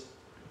grandkids,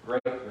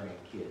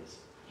 great-grandkids,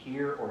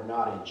 here or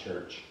not in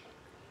church.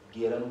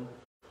 Get them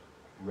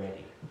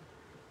ready.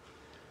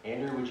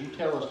 Andrew, would you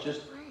tell us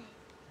just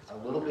a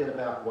little bit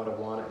about what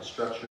Awana is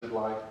structured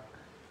like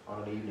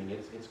on an evening?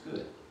 It's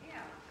good.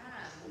 Yeah.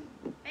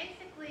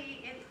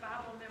 Basically, it's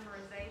Bible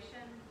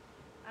memorization.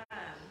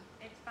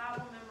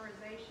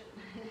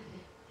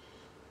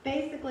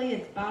 Basically,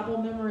 it's Bible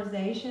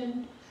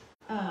memorization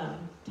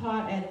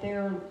taught at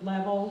their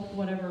level,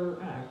 whatever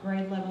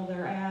grade level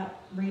they're at,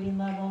 reading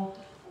level.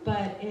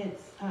 But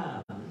it's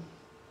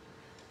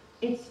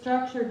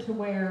structured to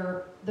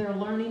where they're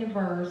learning a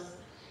verse,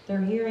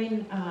 they're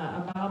hearing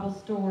a Bible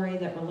story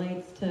that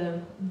relates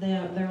to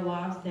their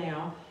lives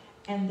now,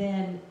 and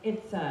then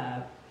it's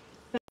a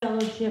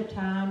fellowship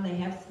time. They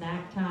have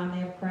snack time, they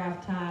have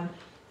craft time.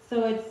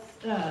 So it's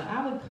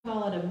I would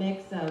call it a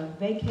mix of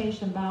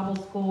vacation Bible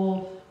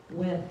school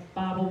with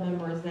Bible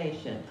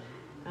memorization.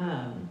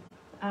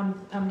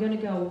 I'm going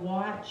to go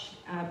watch.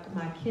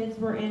 My kids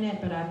were in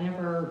it, but I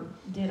never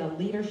did a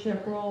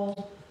leadership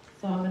role,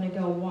 so I'm going to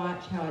go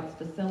watch how it's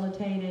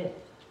facilitated.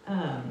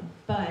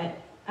 But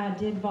I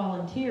did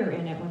volunteer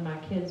in it when my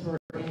kids were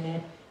in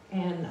it,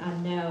 and I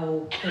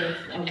know that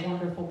it's a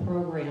wonderful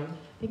program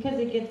because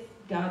it gets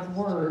God's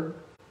Word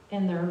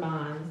in their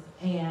minds,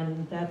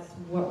 and that's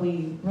what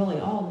we really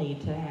all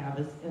need to have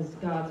is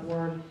God's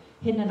Word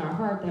hidden in our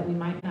heart that we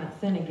might not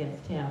sin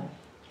against Him.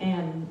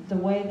 And the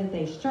way that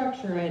they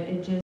structure it,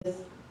 it just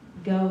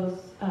goes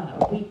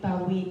week by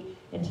week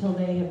until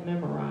they have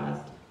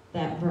memorized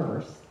that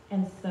verse.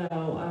 And so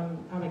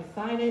I'm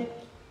excited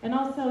and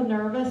also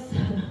nervous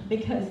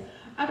because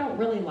I don't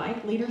really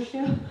like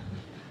leadership.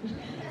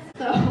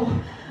 So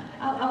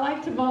I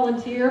like to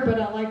volunteer, but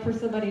I like for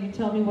somebody to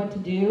tell me what to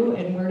do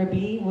and where to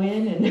be,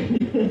 when,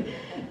 and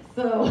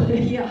so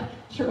yeah,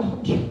 Troy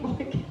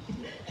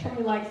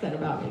likes that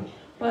about me.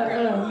 But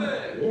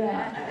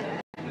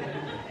yeah.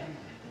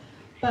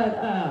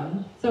 But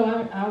so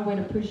I would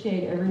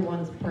appreciate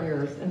everyone's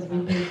prayers as we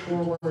move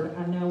forward.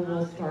 I know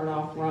we'll start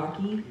off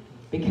rocky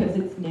because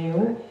it's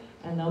new,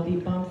 and there'll be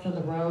bumps in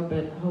the road,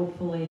 but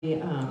hopefully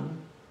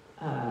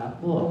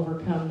we'll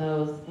overcome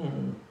those.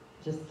 And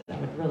just I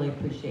would really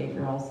appreciate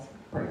your all's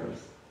prayers.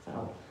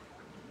 So,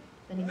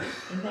 anything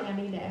I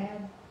need to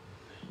add?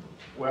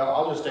 Well,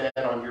 I'll just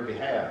add on your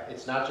behalf.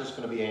 It's not just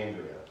going to be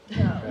Andrea.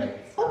 Okay?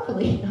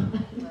 Hopefully.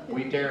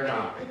 We dare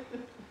not.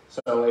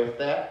 So if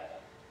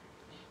that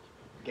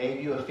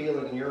gave you a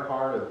feeling in your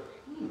heart of,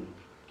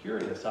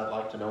 curious, I'd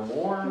like to know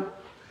more,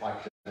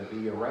 like to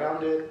be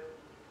around it,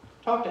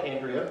 talk to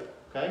Andrea,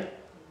 okay?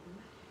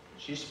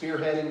 She's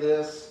spearheading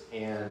this,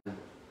 and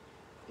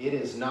it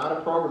is not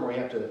a program where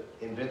you have to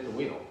invent the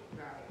wheel.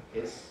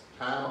 It's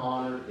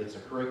time-honored, it's a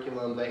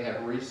curriculum, they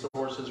have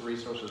resources.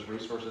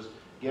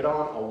 Get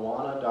on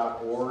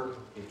awana.org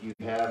if you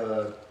have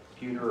a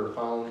computer or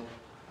phone.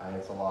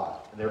 It's a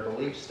lot. And their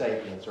belief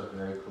statements are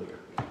very clear.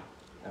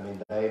 I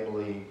mean, they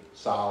believe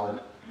solid,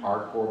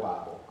 hardcore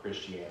Bible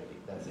Christianity.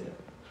 That's it.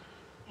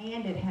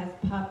 And it has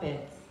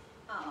puppets.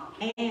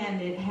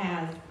 And it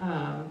has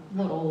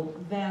little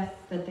vests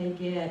that they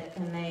get,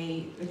 and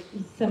it's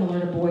similar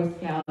to Boy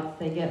Scouts,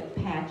 they get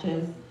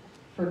patches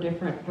for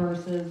different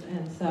verses,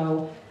 and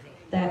so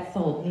that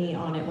sold me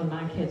on it when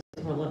my kids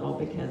were little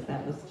because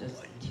that was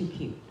just too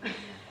cute.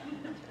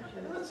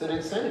 It's an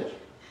incentive.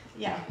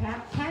 Yeah,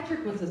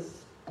 Patrick was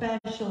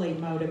especially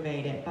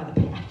motivated by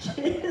the patches.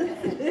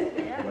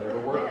 Whatever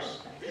works.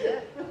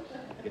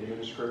 Get him in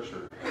the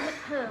scripture.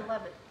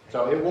 Love it.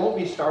 So it won't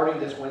be starting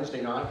this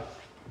Wednesday night,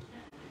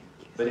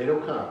 but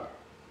it'll come.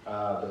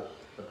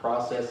 The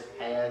process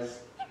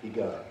has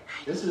begun.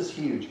 This is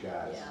huge,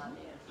 guys.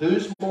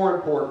 Who's more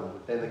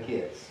important than the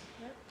kids?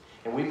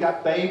 And we've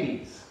got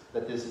babies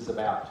that this is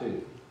about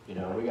too. You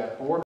know, we got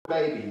 4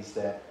 babies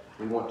that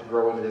we want to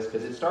grow into this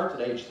because it starts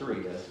at age 3,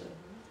 doesn't it?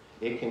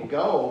 It can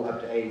go up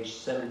to age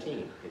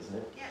 17, isn't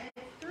it? Yeah,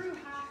 it's through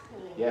high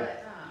school, Yeah.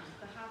 but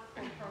the high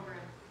school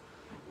program's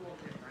a little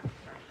different.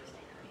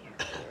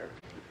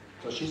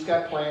 So she's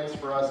got plans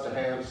for us to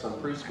have some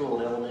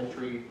preschool and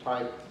elementary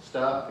type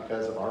stuff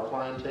because of our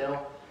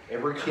clientele.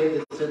 Every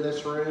kid that's in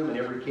this room and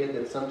every kid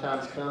that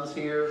sometimes comes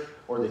here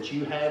or that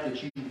you have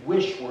that you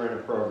wish were in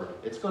a program,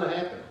 it's going to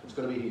happen. It's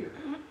going to be here.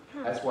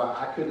 That's why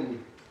I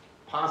couldn't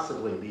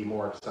possibly be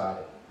more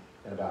excited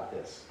about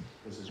this.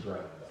 This is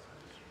great.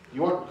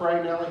 You want to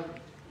pray, Nellie?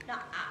 No,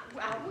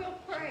 I will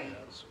pray,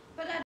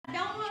 but I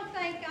don't want to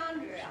thank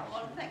Andrea. I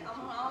want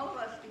all of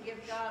us to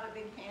give God a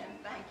big hand,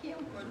 thank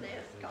Him for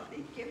this, because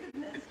He's given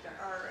this to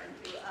her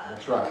and to us.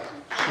 That's right.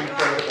 She prayed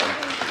about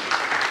it.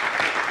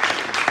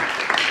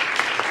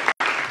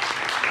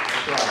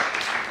 That's right.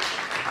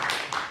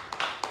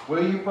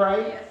 Will you pray?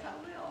 Yes, I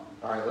will.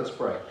 All right, let's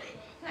pray.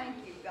 Thank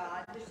you,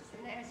 God. This is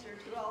an answer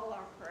to all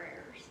our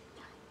prayers.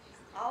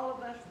 All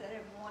of us that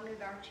have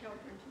wanted our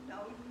children to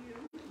know you,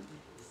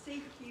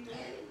 seek you,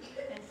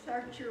 and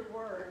search your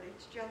word.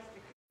 It's just a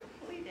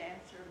complete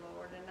answer,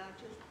 Lord. And I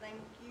just thank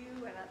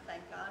you, and I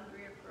thank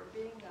Andrea for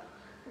being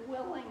a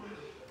willing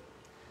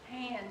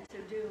hand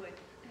to do it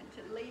and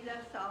to lead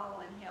us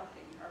all in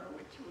helping her,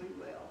 which we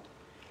will.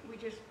 We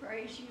just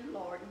praise you,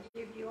 Lord, and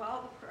give you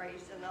all the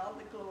praise and all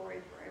the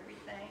glory for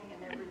everything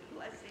and every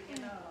blessing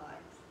in our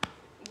lives.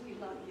 We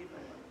love you,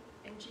 Lord.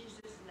 In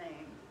Jesus'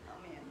 name,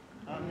 amen.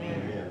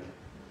 Amen.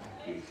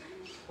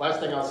 Last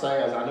thing I'll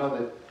say is I know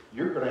that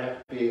you're going to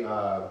have to be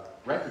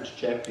records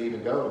checked to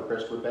even go to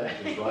Crestwood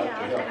Baptist, right? Yeah,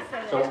 I was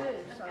gonna say So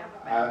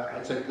that too,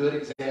 it's a good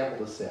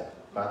example to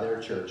set by their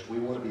church. We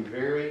want to be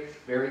very,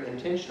 very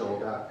intentional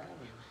about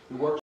who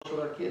works with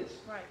our kids.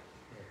 Right.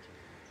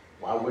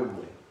 Why wouldn't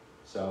we?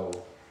 So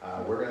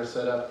we're going to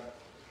set up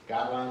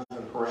guidelines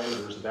and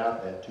parameters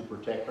about that to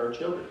protect our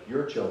children,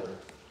 your children,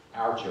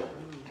 our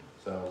children.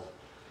 So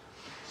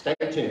stay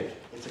tuned.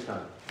 It's a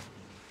coming.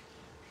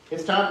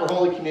 It's time for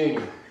Holy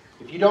Communion.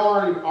 If you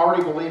don't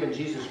already believe in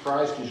Jesus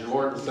Christ as your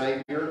Lord and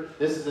Savior,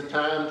 this is the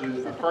time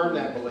to affirm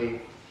that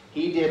belief.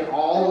 He did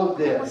all of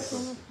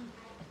this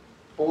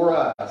for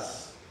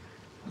us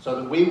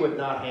so that we would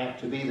not have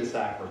to be the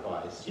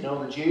sacrifice. You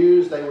know, the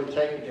Jews, they would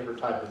take a different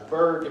type of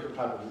bird, different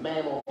type of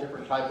mammal,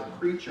 different type of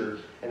creature,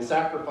 and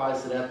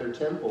sacrifice it at their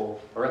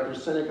temple or at their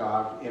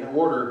synagogue in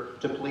order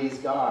to please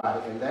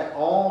God. And that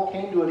all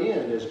came to an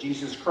end as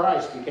Jesus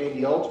Christ became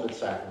the ultimate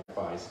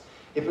sacrifice.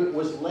 If it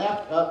was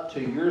left up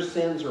to your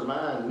sins or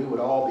mine, we would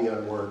all be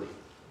unworthy.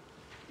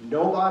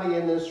 Nobody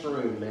in this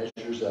room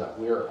measures up.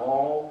 We are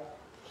all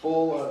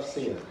full of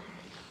sin.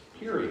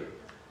 Period.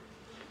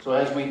 So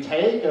as we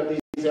take of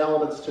these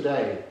elements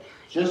today,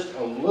 just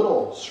a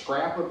little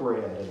scrap of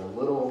bread and a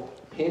little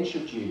pinch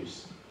of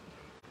juice,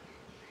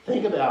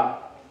 think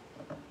about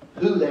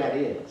who that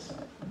is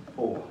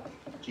for.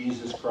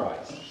 Jesus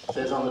Christ. It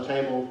says on the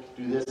table,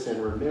 do this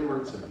in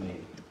remembrance of me.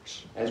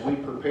 As we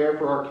prepare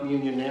for our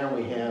communion now,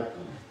 we have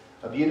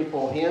a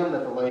beautiful hymn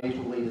that the ladies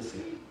will lead us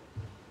in.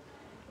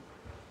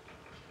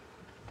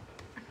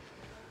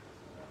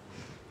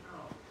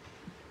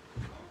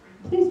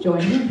 Please join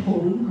me in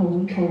Holy,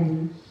 Holy,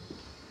 Holy.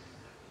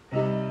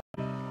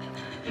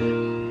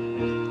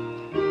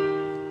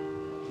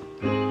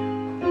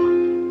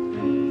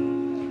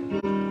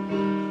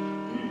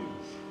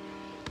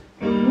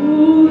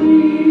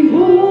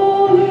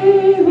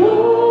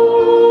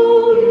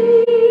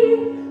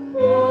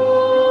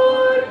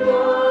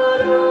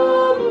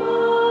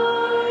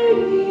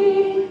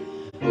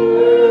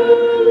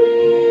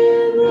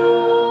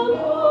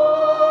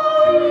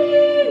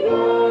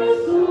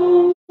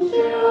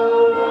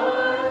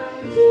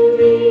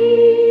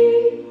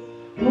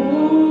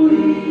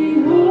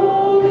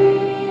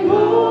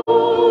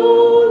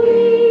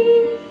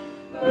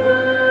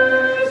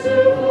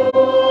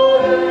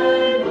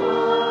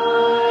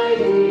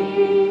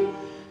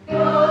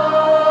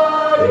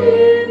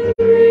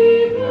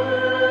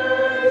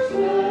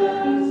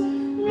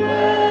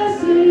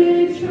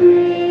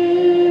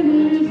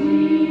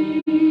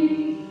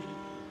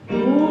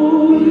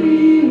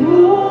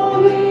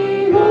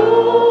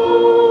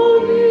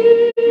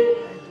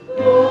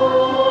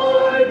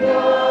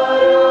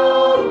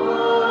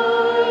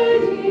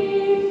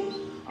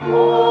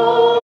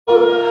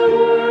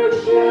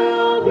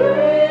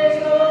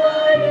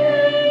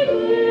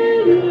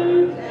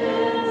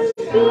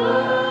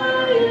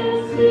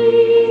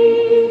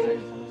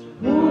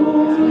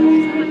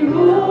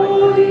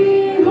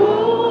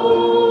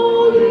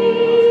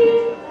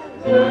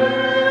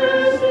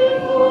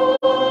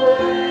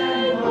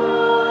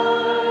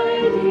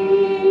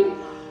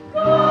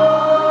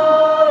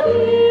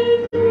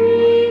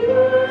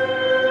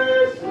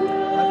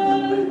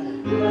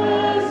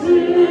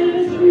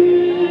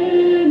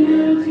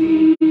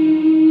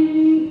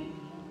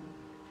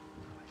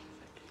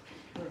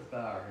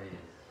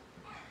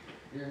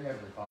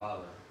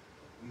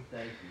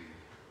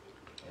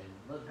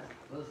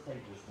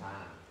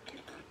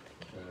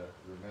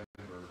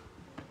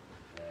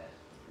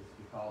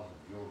 because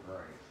of your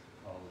grace,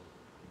 because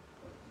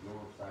of your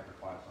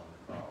sacrifice on the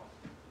cross,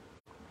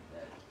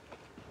 that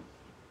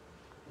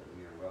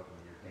we are welcome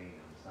in your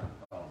kingdom. It's not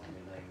because of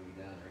anything we've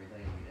done or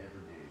anything we'd ever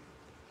do.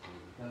 So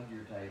when we come to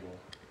your table,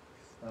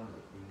 come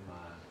with clean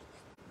mind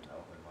and an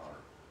open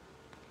heart.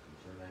 In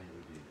your name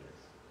we do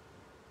this.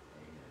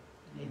 Amen.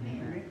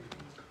 Amen.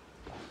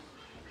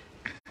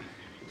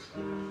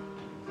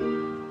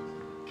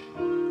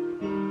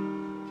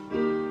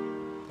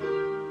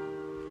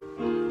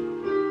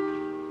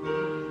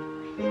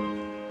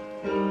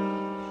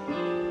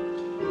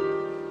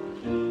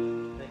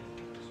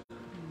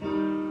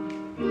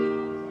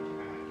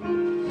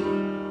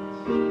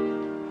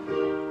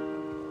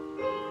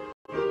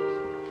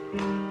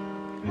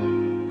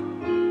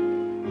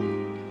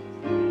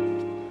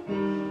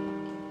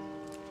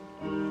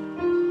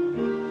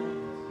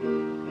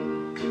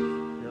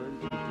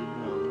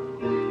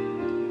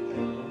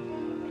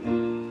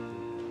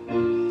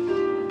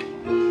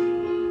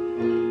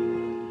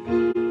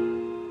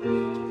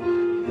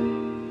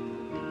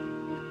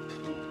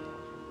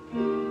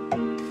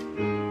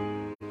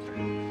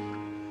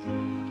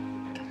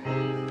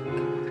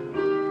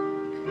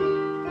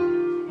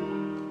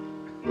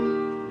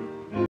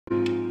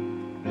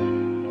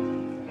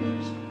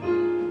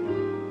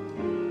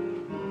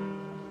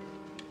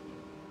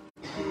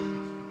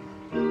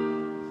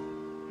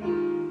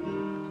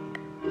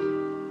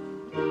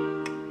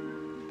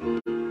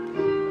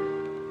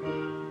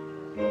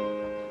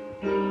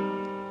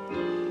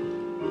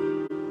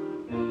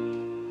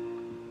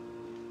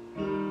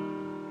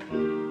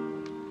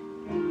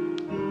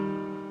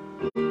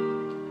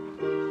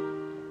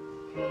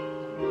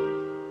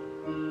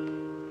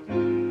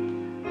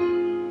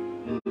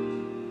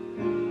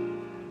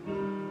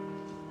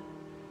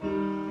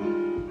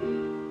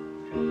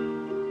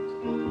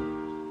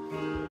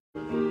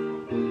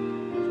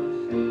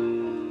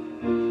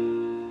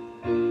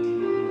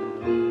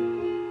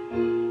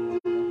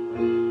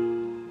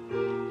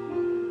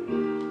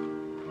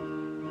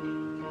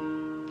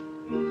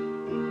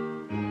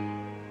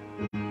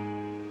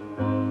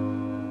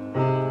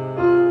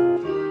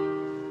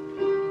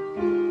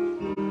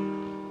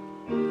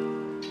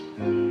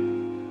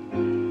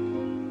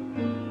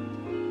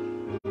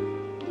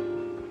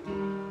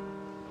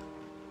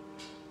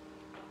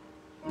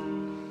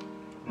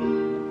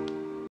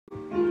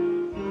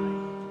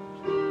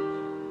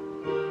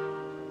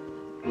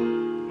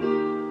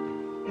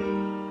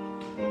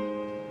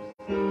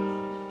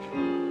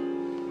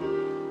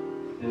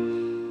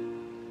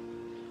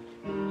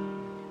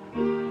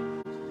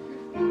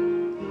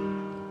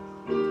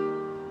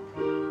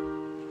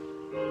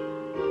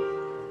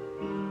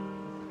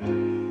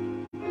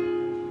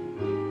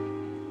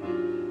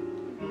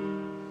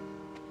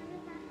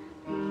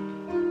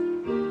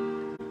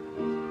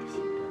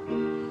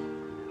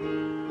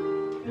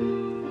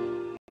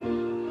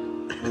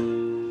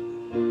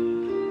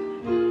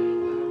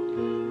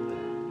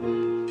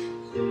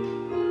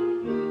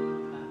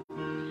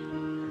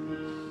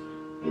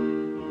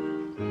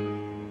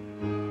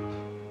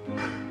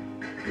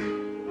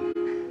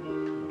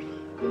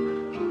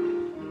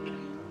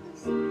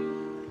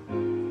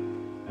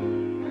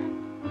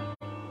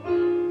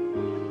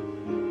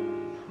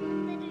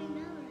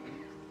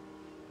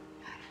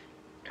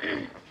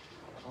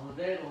 On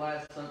the day of the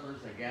Last Supper,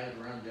 as they gathered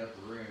around the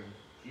upper room,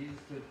 Jesus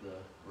took the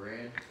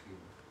bread, he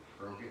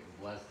broke it and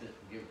blessed it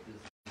and gave it to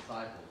his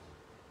disciples.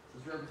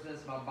 This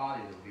represents my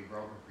body that will be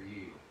broken for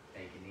you.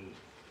 Take and eat.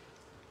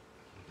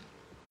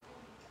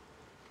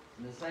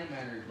 In the same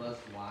manner, he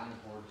blessed the wine and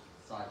poured it to his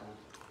disciples.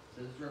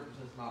 This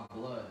represents my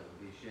blood that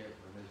will be shed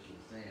for the remission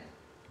of sin.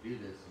 Do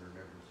this in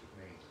remembrance of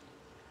me.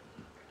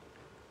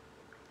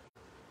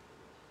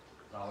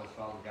 As always,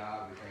 Father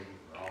God, we thank you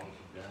for all that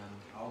you've done,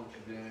 all that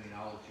you're doing, and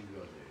all that you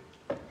will do.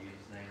 In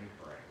Jesus' name we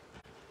pray.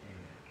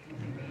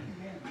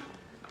 Amen.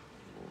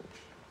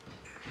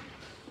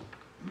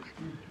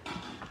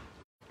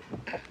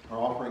 Our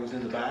offering's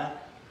in the back.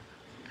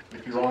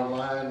 If you're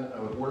online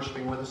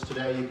worshiping with us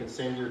today, you can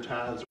send your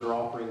tithes or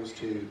offerings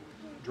to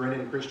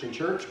Drennon Christian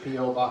Church,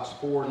 P.O. Box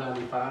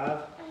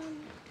 495,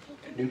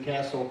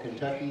 Newcastle,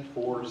 Kentucky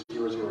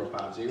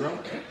 40050.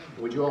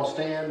 Would you all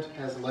stand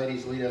as the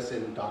ladies lead us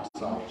in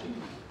doxology?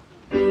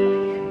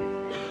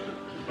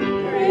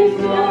 Praise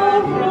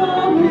God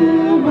from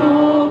whom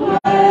all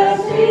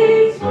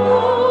blessings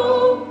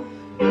flow.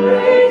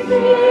 Praise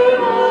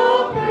Him,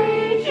 all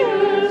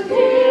creatures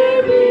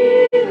here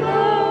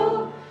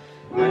below.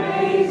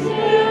 Praise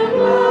Him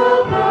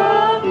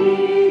above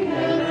the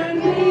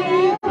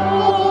heavenly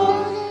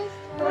hosts.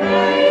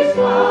 Praise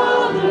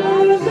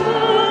Father,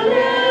 Son,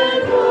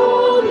 and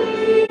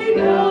Holy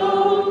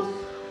Ghost.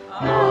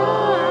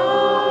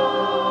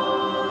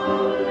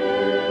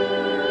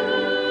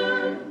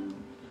 Amen.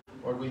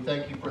 Lord, we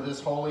thank you for this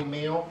holy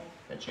meal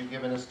that you've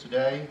given us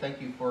today.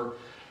 Thank you for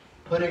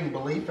putting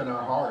belief in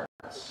our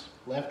hearts.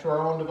 Left to our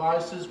own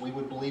devices, we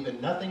would believe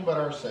in nothing but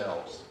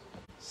ourselves.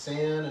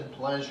 Sin and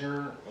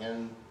pleasure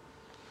and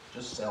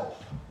just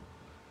self.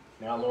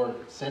 Now,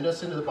 Lord, send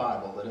us into the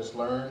Bible. Let us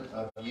learn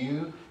of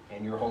you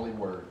and your holy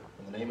word.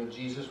 In the name of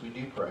Jesus, we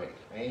do pray.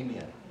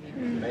 Amen. You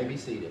may be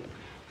seated.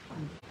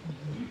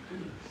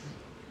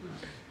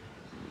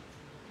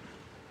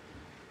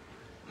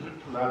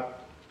 I've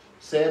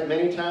said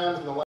many times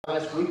in the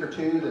last week or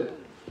two that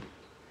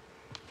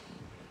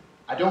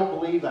I don't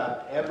believe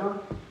I've ever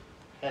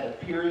had a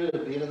period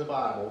of being in the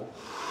Bible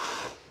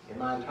in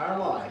my entire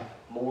life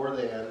more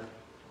than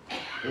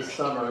this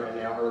summer and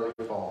now early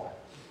fall.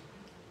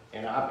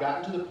 And I've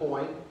gotten to the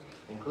point,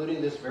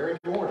 including this very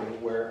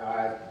morning, where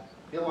I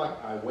feel like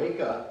I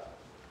wake up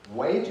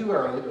way too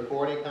early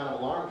before any kind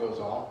of alarm goes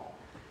off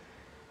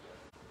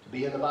to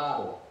be in the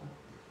Bible.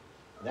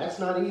 And that's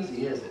not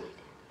easy, is it?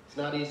 It's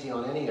not easy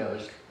on any of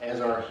us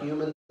as our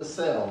human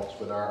selves,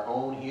 with our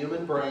own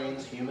human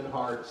brains, human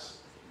hearts,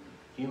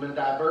 human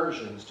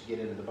diversions to get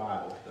into the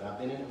Bible. But I've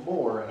been in it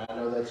more, and I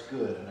know that's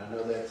good. And I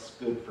know that's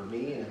good for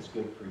me, and it's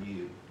good for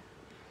you.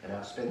 And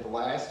I've spent the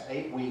last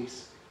 8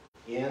 weeks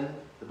in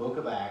the book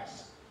of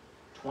Acts,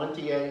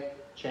 28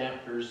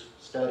 chapters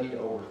studied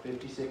over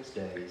 56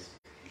 days,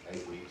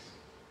 8 weeks.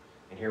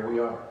 And here we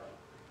are.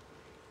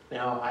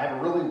 Now, I have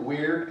a really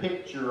weird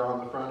picture on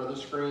the front of the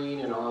screen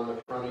and on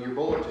the front of your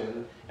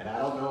bulletin, and I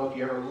don't know if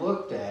you ever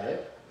looked at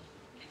it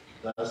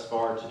thus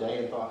far today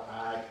and thought,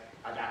 I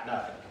got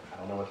nothing. I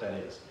don't know what that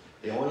is.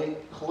 The only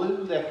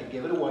clue that could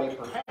give it away,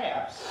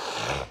 perhaps,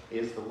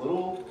 is the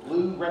little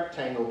blue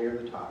rectangle near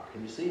the top.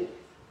 Can you see it?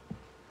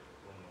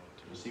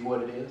 Can you see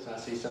what it is? I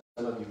see some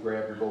of you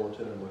grab your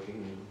bulletin and looking,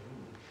 and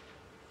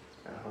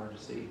it's kind of hard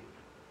to see.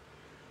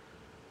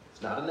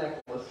 It's not a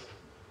necklace.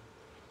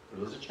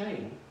 It is a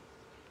chain.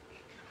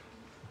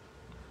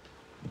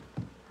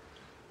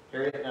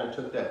 Harriet and I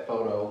took that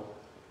photo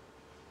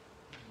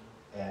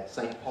at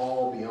St.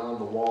 Paul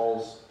Beyond the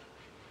Walls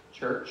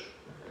Church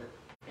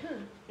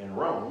in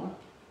Rome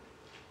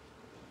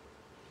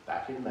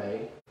back in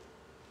May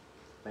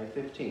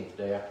 15th,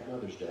 day after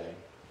Mother's Day.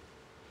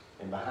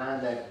 And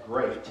behind that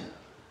grate,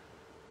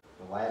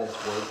 the lattice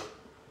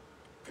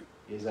work,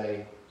 is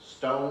a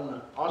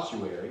stone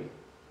ossuary,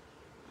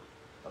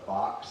 a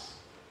box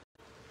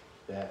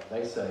that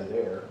they say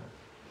there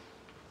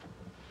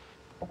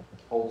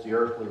holds the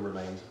earthly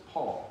remains of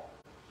Paul.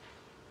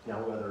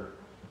 Now, whether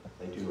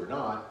they do or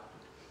not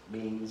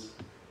means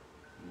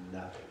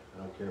nothing.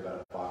 I don't care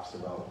about a box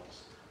of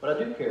bones. What I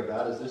do care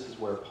about is this is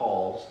where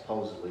Paul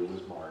supposedly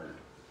was martyred.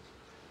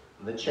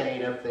 And the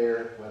chain up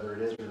there, whether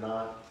it is or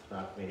not, it's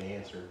not for me to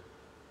answer.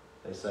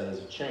 They say is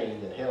a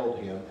chain that held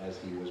him as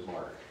he was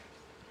martyred.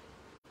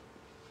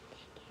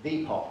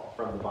 The Paul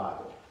from the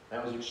Bible.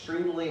 That was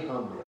extremely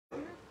humbling.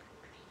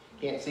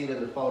 Can't see it in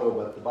the photo,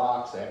 but the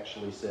box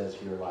actually says,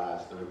 "Here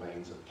lies the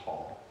remains of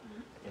Paul,"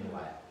 in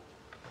Latin.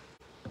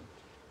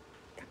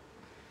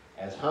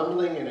 As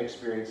humbling an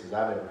experience as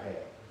I've ever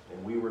had.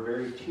 And we were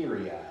very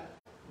teary-eyed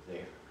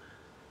there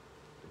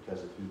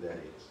because of who that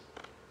is.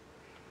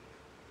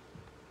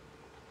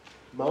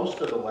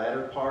 Most of the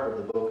latter part of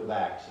the book of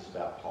Acts is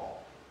about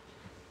Paul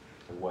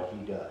and what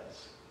he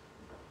does,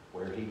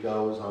 where he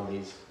goes on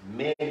these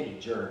many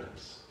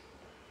journeys,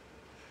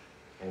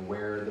 and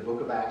where the book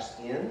of Acts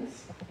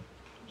ends,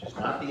 which is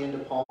not the end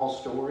of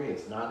Paul's story,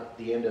 it's not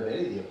the end of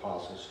any of the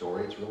apostles'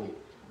 story, it's really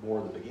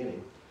more the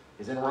beginning,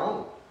 is in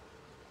Rome.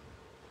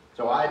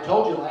 So I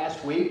told you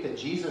last week that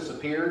Jesus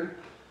appeared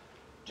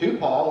to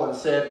Paul and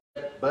said,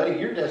 "Buddy,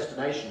 your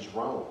destination's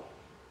Rome."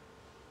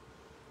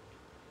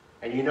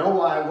 And you know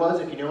why it was,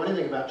 if you know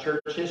anything about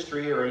church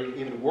history or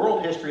even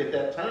world history at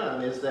that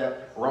time, is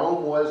that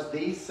Rome was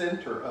the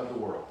center of the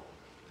world.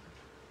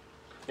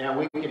 Now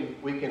we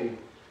can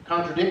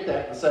contradict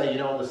that and say,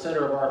 the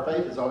center of our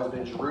faith has always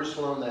been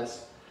Jerusalem.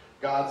 That's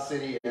God's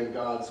city and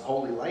God's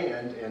holy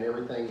land, and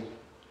everything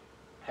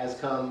has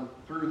come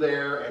through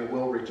there and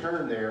will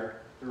return there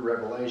through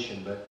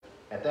Revelation. But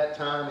at that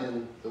time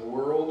in the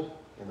world,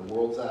 in the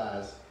world's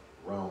eyes,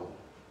 Rome.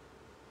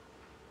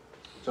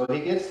 So he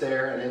gets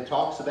there, and it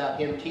talks about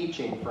him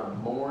teaching from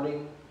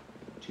morning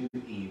to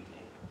evening.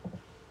 I'm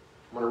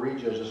going to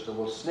read you just a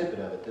little snippet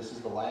of it. This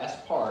is the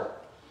last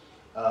part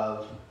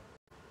of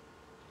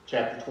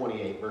chapter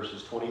 28,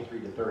 verses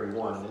 23 to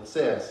 31. And it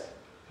says,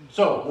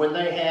 "So when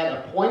they had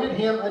appointed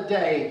him a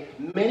day,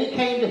 many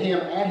came to him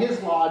at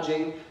his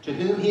lodging, to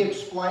whom he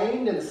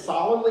explained and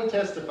solemnly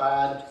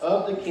testified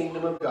of the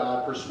kingdom of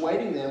God,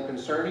 persuading them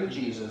concerning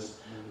Jesus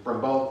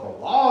from both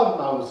the law of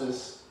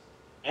Moses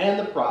and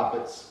the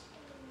prophets,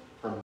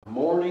 from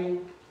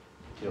morning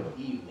till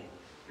evening."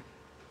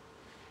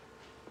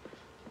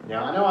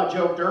 Now, I know I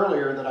joked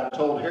earlier that I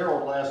told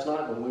Harold last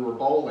night when we were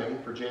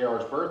bowling for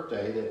JR's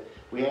birthday that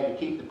we had to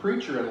keep the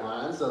preacher in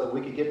line so that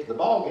we could get to the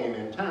ball game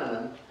in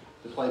time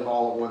to play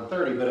ball at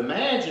 1:30. But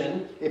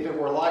imagine if it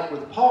were like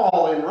with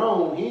Paul in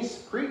Rome. He's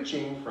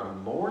preaching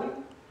from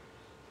morning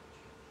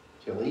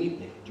till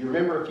evening. Do you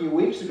remember a few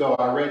weeks ago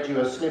I read you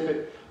a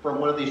snippet from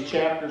one of these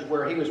chapters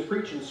where he was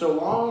preaching so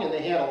long and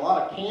they had a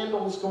lot of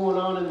candles going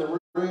on in the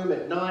room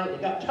at night. It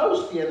got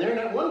toasty in there, and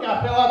that one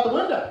guy fell out the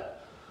window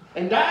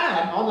and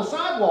died on the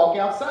sidewalk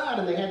outside,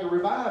 and they had to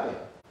revive him.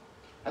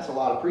 That's a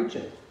lot of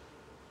preaching.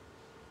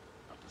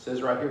 It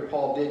says right here,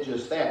 Paul did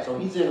just that. So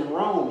he's in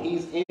Rome.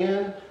 He's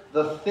in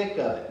the thick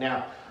of it.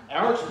 Now,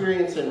 our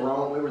experience in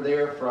Rome, we were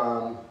there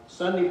from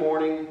Sunday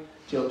morning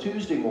till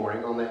Tuesday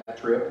morning on that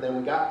trip. And then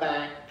we got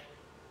back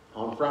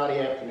on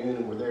Friday afternoon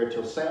and we're there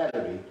till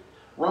Saturday.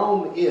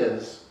 Rome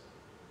is,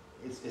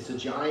 it's a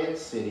giant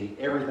city.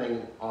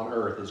 Everything on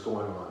earth is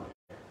going on.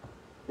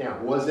 Now,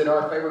 was it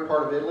our favorite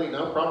part of Italy?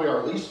 No, probably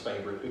our least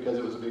favorite because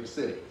it was a big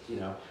city. You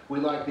know, we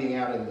like being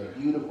out in the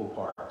beautiful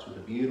parts with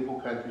the beautiful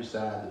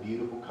countryside, the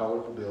beautiful,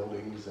 colorful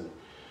buildings, and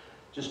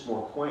just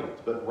more quaint.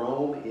 But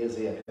Rome is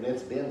it, and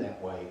it's been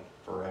that way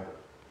forever.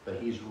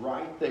 But he's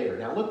right there.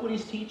 Now, look what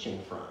he's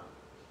teaching from.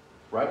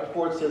 Right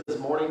before it says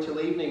morning till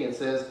evening, it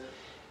says,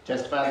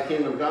 testify the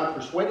kingdom of God,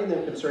 persuading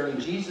them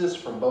concerning Jesus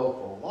from both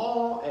the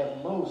law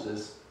and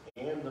Moses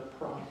and the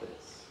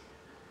prophets.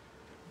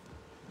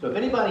 So if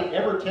anybody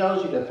ever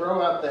tells you to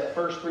throw out that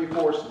first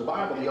 3/4 of the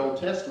Bible, the Old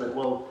Testament,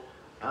 well,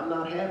 I'm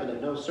not having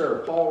it. No,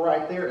 sir. Paul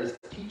right there is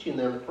teaching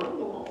them from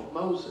the law of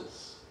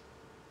Moses.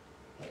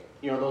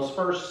 You know, those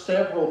first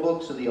several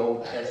books of the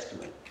Old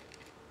Testament.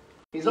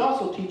 He's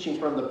also teaching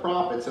from the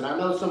prophets. And I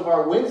know some of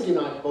our Wednesday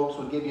night folks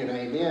would give you an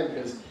amen,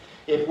 because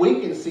if we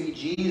can see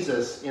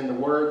Jesus in the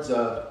words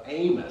of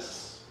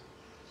Amos,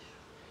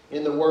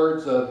 in the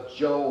words of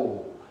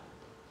Joel,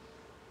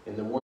 in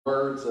the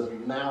words of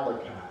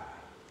Malachi,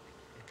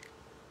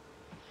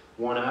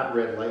 one I've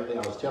read lately,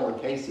 I was telling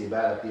Casey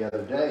about it the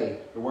other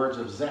day, the words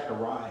of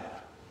Zechariah,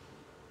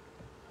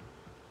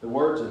 the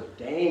words of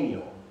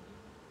Daniel.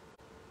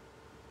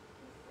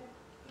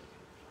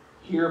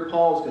 Here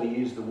Paul's going to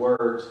use the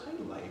words,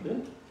 hey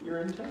Laban, you're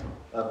in town,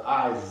 of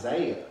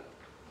Isaiah.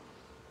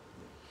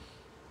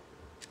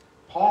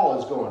 Paul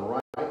is going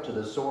right to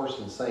the source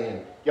and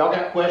saying, y'all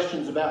got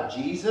questions about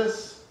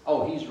Jesus?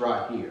 Oh, he's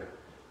right here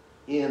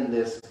in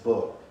this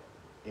book.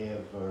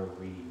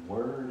 Every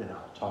word, and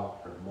I'll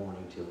talk from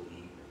morning till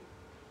evening.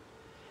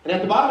 And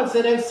at the bottom it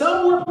said, and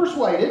some were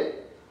persuaded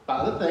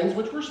by the things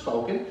which were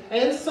spoken,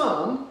 and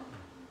some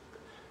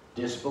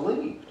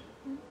disbelieved.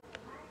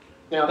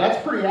 Now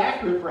that's pretty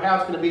accurate for how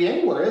it's going to be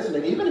anywhere, isn't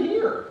it? Even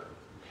here.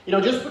 You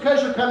know, just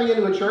because you're coming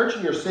into a church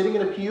and you're sitting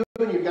in a pew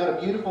and you've got a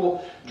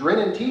beautiful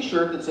Drennon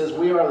t-shirt that says,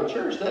 we are the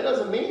church, that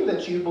doesn't mean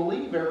that you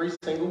believe every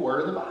single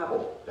word of the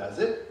Bible, does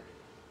it?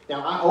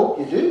 Now I hope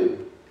you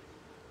do.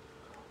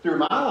 Through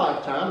my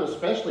lifetime,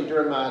 especially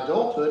during my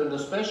adulthood, and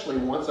especially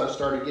once I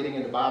started getting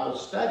into Bible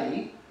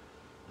study,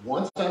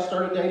 once I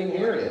started dating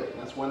Harriet,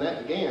 that's when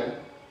that began,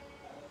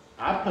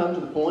 I've come to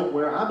the point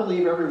where I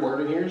believe every word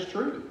in here is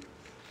true.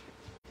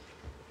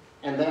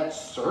 And that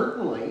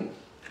certainly,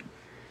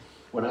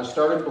 when I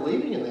started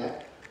believing in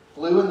that,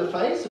 flew in the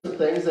face of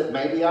things that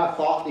maybe I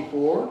thought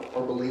before,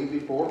 or believed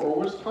before,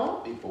 or was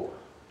taught before.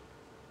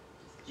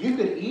 You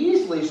could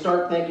easily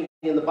start thinking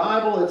in the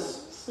Bible it's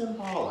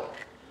symbolic,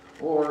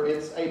 or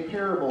it's a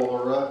parable,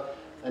 or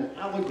an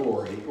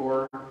allegory,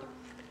 or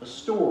a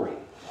story,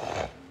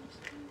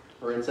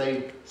 or it's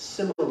a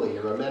simile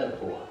or a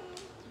metaphor.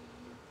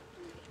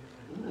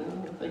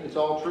 I think it's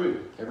all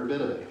true, every bit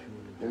of it.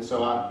 And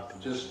so I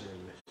just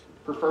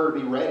prefer to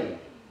be ready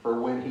for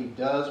when he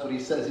does what he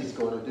says he's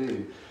going to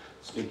do.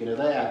 Speaking of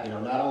that, you know,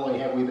 not only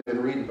have we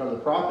been reading from the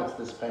prophets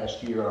this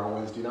past year on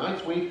Wednesday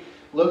nights, we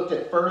looked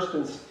at 1st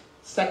and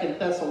 2nd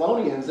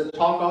Thessalonians that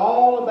talk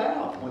all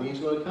about when he's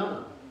going to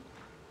come.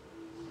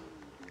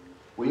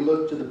 We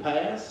look to the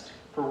past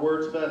for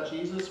words about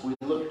Jesus. We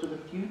look to the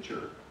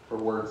future for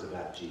words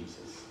about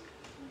Jesus.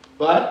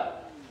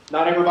 But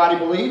not everybody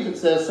believes. It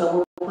says some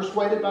were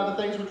persuaded by the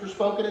things which were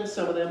spoken, and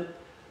some of them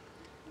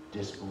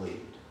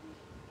disbelieved.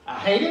 I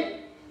hate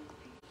it.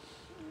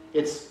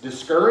 It's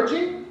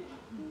discouraging.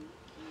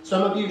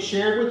 Some of you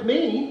shared with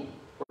me,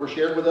 or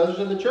shared with others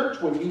in the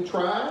church, when you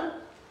try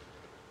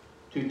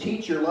to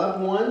teach your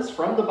loved ones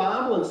from the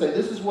Bible and say,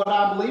 this is what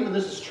I believe and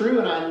this is true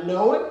and I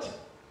know it.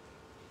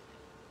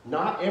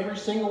 Not every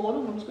single one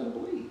of them is going to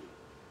believe.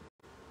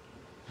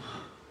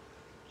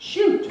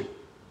 Shoot!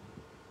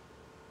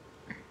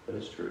 But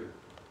it's true.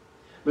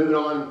 Moving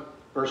on,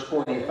 verse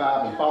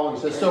 25 and following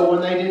says, so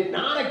when they did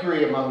not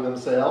agree among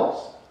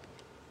themselves,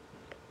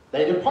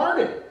 they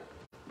departed.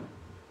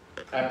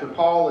 After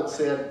Paul had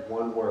said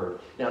one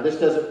word. Now this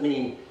doesn't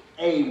mean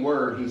a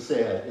word he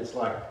said. It's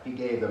like he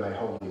gave them a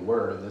holy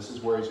word. And this is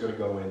where he's going to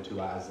go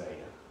into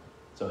Isaiah.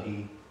 So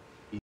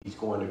he's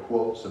going to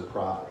quote some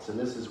prophets. And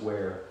this is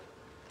where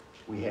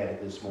we had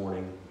it this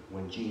morning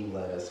when Gene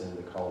led us into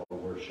the call to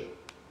worship.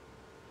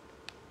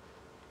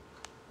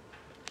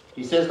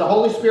 He says, the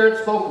Holy Spirit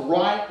spoke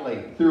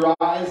rightly through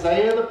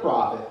Isaiah the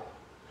prophet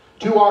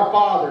to our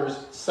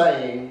fathers,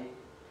 saying,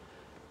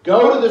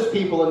 go to this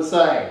people and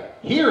say,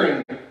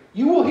 hearing,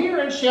 you will hear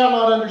and shall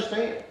not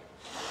understand.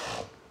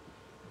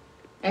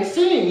 And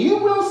seeing, you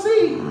will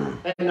see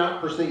and not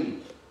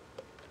perceive.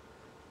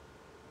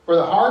 For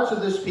the hearts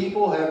of this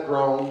people have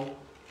grown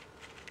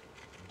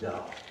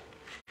dull.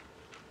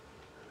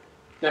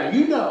 Now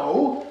you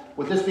know,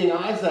 with this being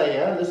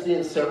Isaiah, and this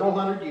being several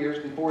hundred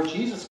years before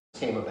Jesus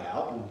came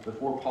about, and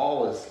before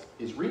Paul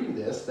is reading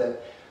this,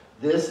 that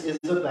this is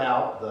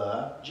about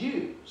the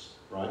Jews.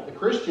 right? The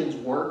Christians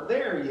weren't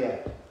there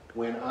yet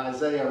when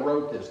Isaiah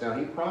wrote this. Now,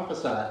 he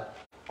prophesied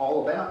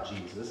all about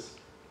Jesus,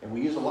 and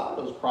we use a lot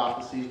of those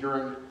prophecies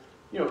during,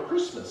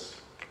 Christmas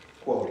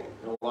quoting.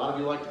 And a lot of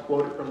you like to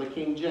quote it from the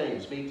King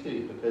James, me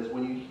too, because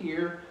when you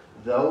hear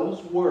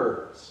those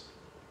words,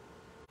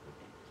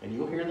 and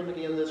you'll hear them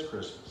again this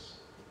Christmas,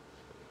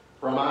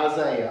 from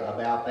Isaiah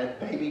about that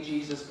baby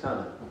Jesus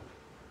coming,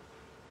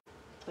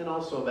 and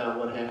also about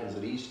what happens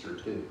at Easter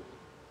too.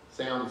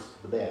 Sounds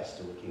the best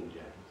in the King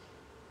James.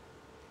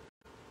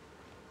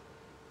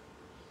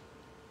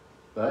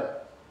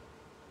 But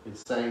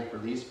it's saying for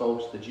these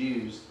folks, the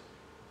Jews,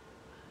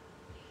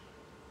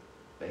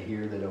 they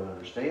hear, they don't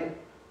understand.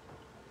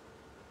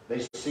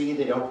 They see,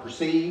 they don't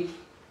perceive.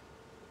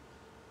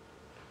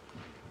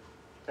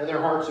 And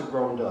their hearts have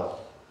grown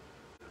dull.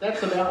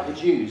 That's about the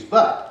Jews.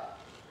 But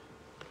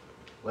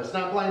let's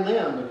not blame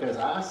them, because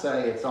I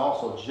say it's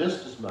also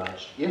just as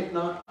much, if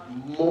not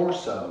more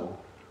so,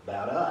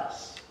 about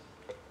us.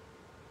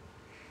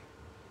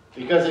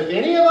 Because if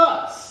any of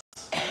us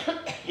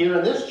here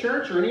in this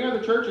church or any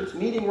other church that's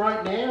meeting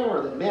right now,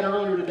 or that met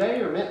earlier today,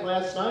 or met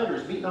last night, or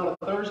is meeting on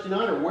a Thursday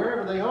night, or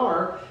wherever they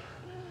are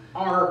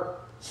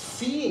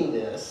seeing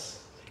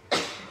this,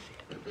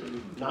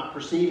 not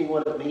perceiving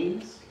what it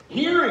means,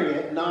 hearing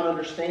it, not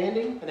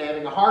understanding, and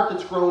having a heart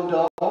that's grown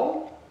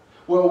dull,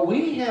 well,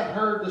 we have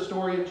heard the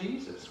story of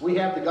Jesus. We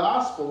have the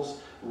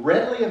Gospels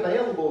readily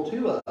available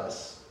to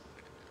us.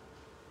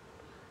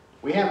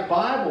 We have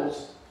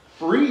Bibles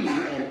free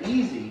and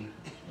easy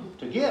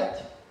to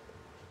get.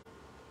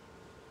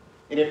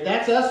 And if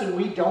that's us and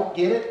we don't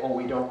get it, or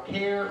we don't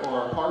care,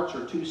 or our hearts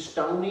are too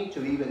stony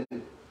to even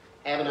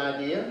have an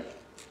idea,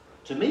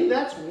 to me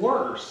that's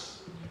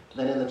worse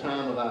than in the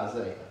time of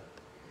Isaiah.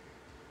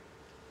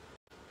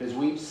 Because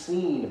we've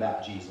seen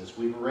about Jesus,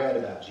 we've read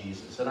about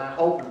Jesus, and I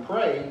hope and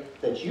pray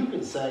that you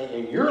can say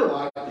in your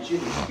life that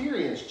you've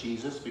experienced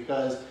Jesus,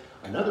 because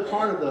another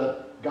part of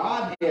the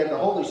Godhead, the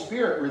Holy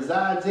Spirit,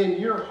 resides in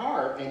your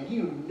heart, and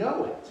you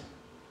know it.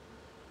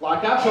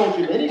 Like I've told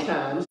you many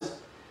times,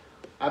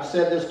 I've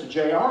said this to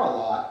JR a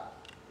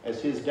lot,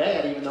 as his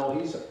dad, even though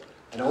he's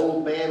an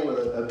old man with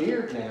a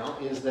beard now,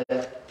 is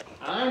that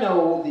I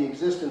know the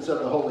existence of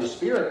the Holy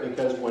Spirit,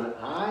 because when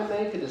I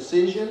make a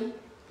decision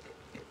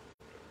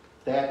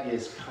that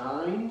is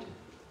kind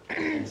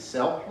and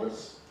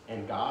selfless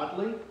and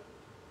godly,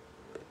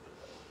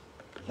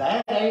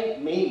 that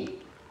ain't me.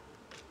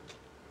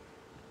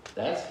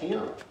 That's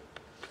him.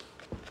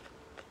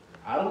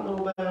 I don't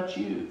know about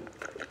you,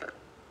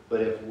 but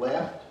if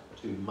left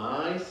to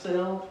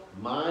myself,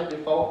 my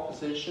default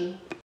position,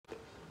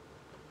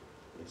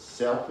 it's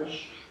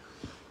selfish,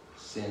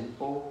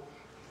 sinful.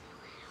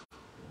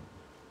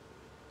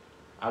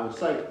 I would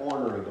say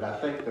ornery, but I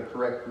think the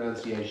correct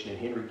pronunciation in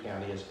Henry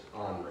County is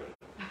ornery.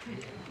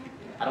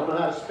 I don't know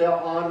how to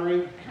spell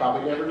ornery.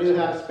 Probably never knew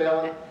how to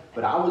spell it,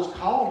 but I was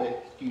called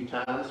it a few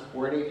times.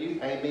 Were any of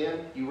you,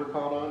 amen, you were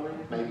called ornery?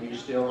 Maybe you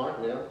still aren't.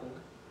 Well,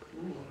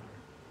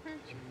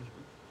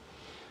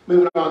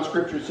 moving on,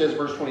 Scripture says,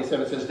 verse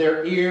 27 says,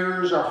 their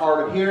ears are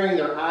hard of hearing,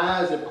 their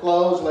eyes have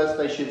closed, lest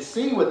they should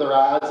see with their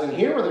eyes and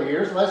hear with their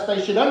ears, lest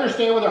they should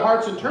understand with their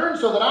hearts and turn,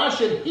 so that I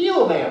should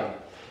heal them.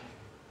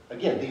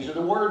 Again, these are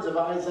the words of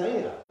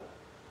Isaiah,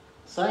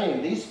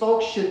 saying these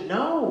folks should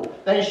know.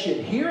 They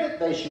should hear it,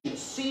 they should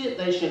see it,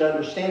 they should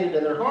understand it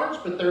in their hearts,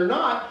 but they're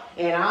not,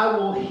 and I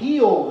will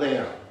heal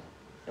them.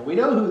 And we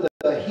know who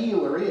the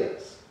healer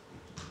is.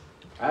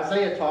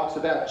 Isaiah talks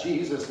about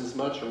Jesus as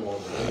much or more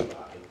than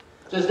anybody.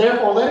 It says,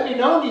 therefore, let it be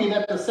known to you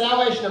that the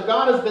salvation of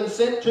God has been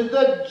sent to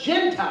the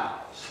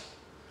Gentiles,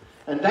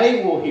 and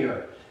they will hear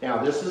it.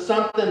 Now, this is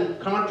something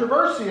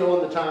controversial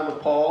in the time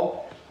of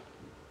Paul.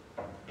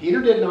 Peter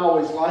didn't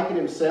always like it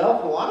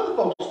himself. A lot of the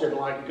folks didn't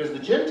like it, because the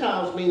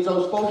Gentiles means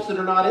those folks that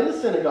are not in the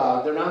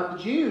synagogue. They're not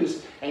the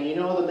Jews. And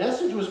the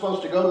message was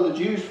supposed to go to the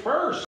Jews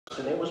first,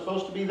 and it was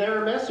supposed to be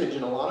their message.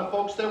 And a lot of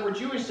folks that were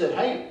Jewish said,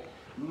 hey,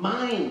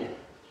 mine,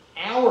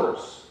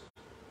 ours,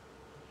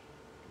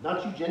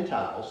 not you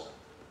Gentiles.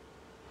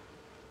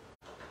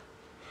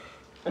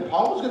 And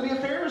Paul was going to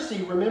be a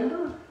Pharisee,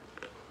 remember?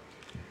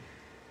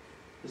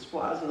 This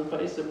flies in the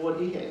face of what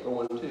he had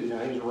going to.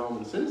 Now, he was a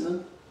Roman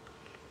citizen.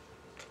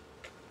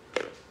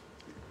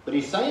 But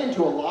he's saying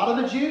to a lot of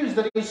the Jews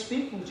that he's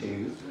speaking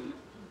to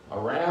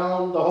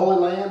around the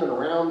Holy Land and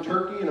around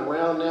Turkey and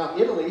around now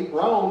Italy,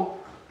 Rome,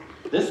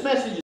 this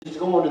message is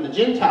going to the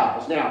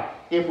Gentiles. Now,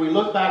 if we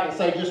look back and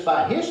say just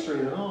by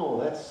history,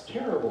 oh, that's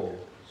terrible.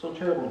 So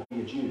terrible to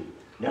be a Jew.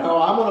 No,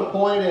 I'm going to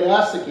point at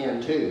us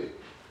again too.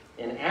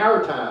 In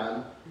our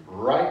time,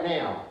 right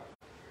now,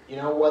 you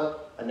know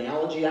what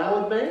analogy I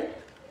would make?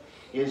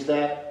 Is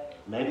that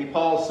maybe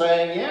Paul's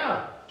saying,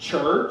 yeah,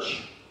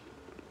 church,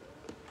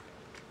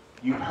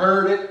 you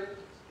heard it,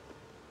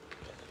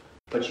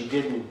 but you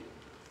didn't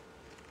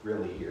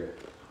really hear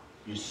it.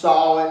 You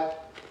saw it,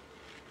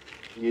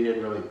 you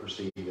didn't really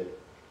perceive it.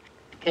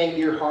 It came to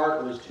your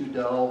heart, it was too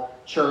dull.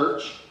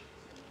 Church.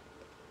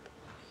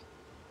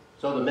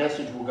 So the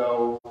message will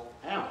go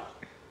out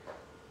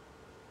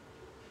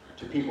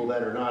to people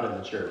that are not in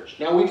the church.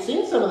 Now, we've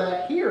seen some of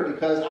that here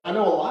because I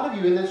know a lot of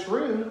you in this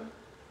room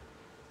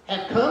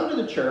have come to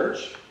the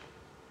church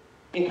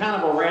in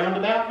kind of a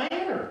roundabout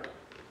manner.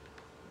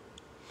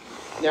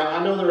 Now,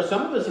 I know there are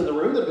some of us in the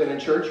room that have been in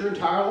church your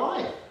entire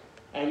life,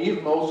 and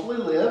you've mostly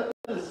lived,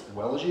 as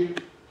well as you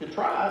could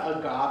try,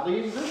 a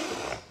godly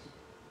existence.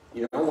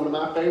 You know, one of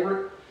my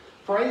favorite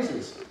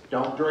phrases,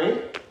 don't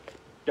drink,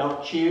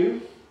 don't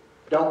chew,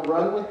 don't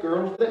run with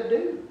girls that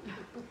do.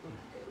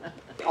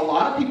 A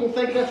lot of people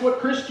think that's what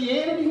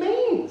Christianity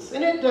means,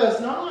 and it does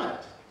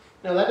not.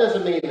 Now, that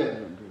doesn't mean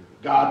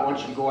that God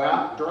wants you to go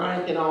out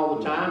drinking all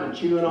the time and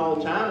chewing all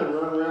the time and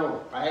running around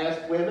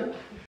fast women.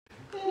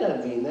 It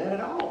doesn't mean that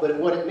at all. But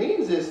what it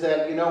means is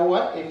that, you know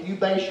what, if you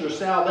base your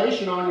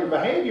salvation on your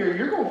behavior,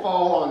 you're going to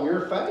fall on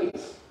your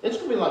face. It's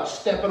going to be like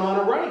stepping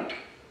on a rake,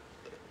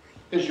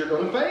 because you're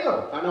going to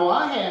fail. I know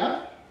I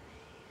have.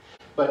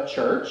 But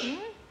church,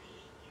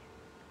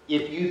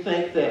 if you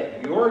think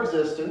that your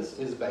existence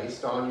is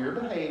based on your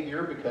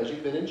behavior because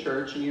you've been in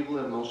church and you've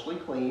lived mostly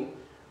clean,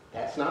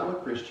 that's not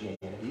what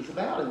Christianity is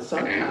about. And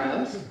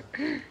sometimes,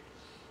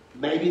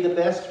 maybe the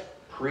best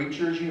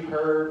preachers you've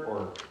heard,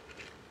 or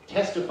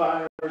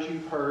testifiers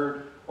you've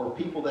heard, or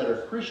people that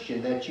are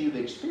Christian that you've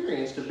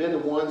experienced have been the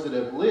ones that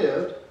have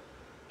lived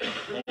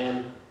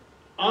an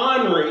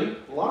honorary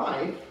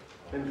life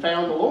and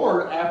found the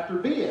Lord after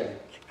being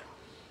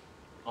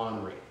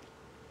honorary.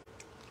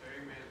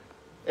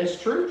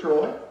 It's true,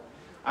 Troy.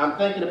 I'm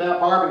thinking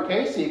about Barb and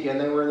Casey again.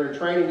 They were in their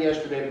training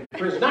yesterday in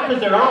prison. Not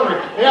because they're honored.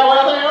 Yeah,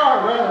 well, they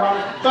are rather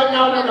honored. But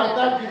no,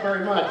 thank you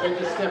very much. They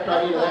just stepped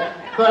right into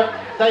that. But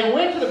they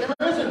went to the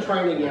prison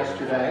training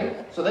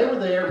yesterday. So they were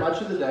there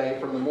much of the day,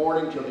 from the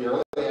morning till the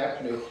early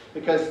afternoon.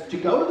 Because to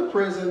go to the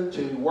prison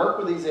to work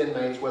with these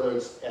inmates, whether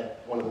it's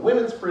at one of the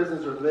women's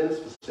prisons or the men's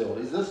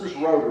facilities, this is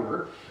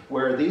Rotor,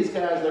 where these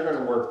guys they're going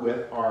to work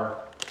with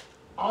are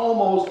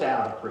almost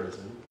out of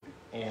prison.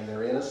 And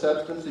they're in a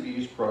substance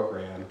abuse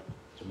program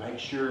to make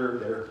sure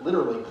they're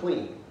literally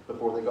clean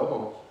before they go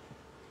home.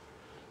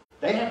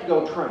 They have to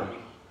go train.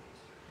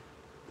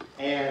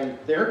 And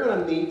they're going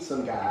to meet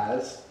some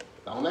guys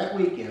on that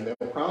weekend. There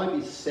will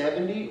probably be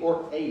 70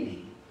 or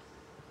 80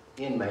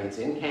 inmates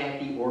in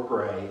khaki or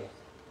gray.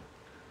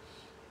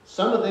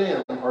 Some of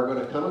them are going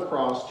to come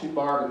across to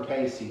Barb and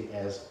Casey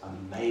as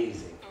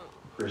amazing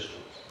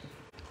Christians.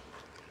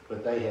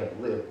 But they have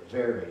lived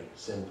very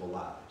sinful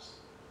lives.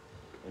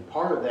 And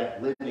part of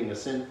that living a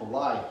sinful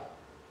life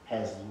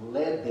has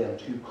led them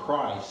to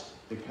Christ,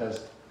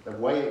 because the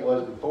way it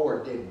was before,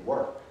 it didn't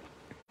work.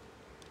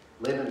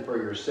 Living for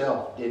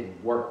yourself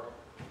didn't work.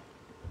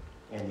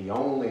 And the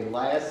only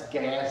last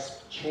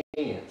gasp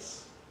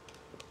chance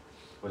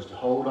was to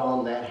hold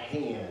on that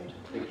hand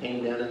that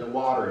came down in the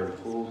water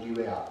and pulled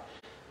you out.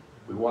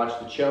 We watched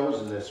The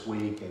Chosen this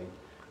week, and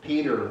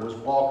Peter was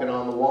walking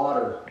on the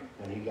water,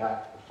 and he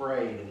got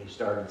afraid and he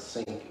started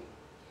sinking.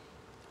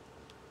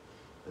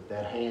 But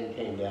that hand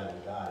came down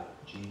and got him.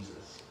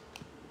 Jesus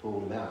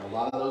pulled him out. A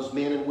lot of those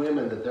men and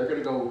women that they're going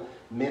to go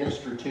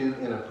minister to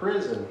in a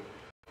prison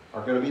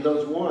are going to be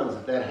those ones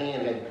that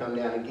hand had to come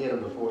down and get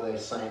them before they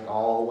sank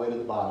all the way to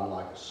the bottom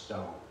like a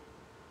stone.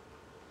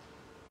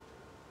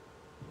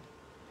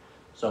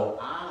 So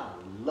I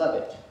love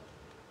it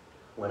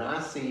when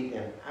I see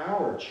in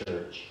our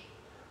church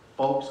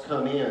folks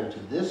come into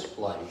this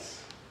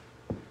place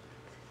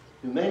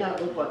who may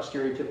not look like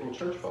stereotypical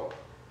church folk.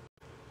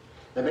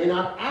 They may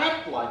not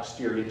act like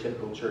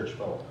stereotypical church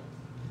folk.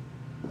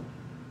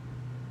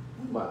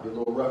 We might be a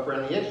little rough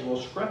around the edges, a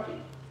little scruffy.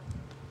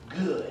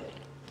 Good.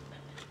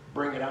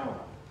 Bring it on.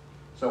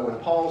 So when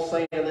Paul's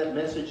saying that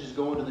message is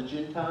going to the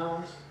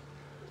Gentiles,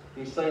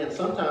 he's saying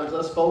sometimes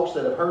us folks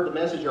that have heard the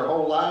message our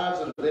whole lives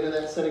and have been in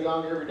that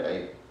synagogue every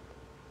day,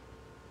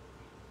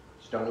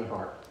 stony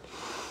heart.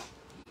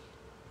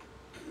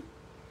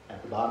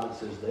 At the bottom it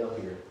says they'll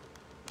hear it.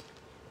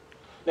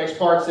 Next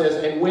part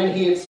says, and when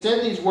he had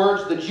said these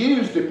words, the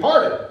Jews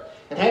departed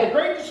and had a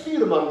great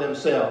dispute among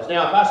themselves.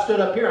 Now, if I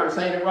stood up here, I'm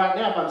saying it right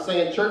now, if I'm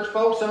saying church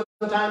folks,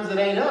 sometimes it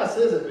ain't us,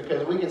 is it?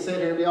 Because we can sit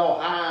here and be all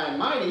high and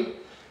mighty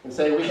and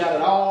say we got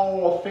it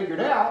all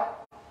figured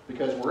out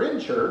because we're in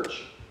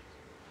church.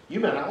 You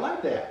may not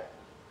like that.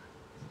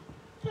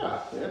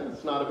 Yeah,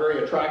 it's not a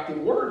very attractive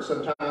word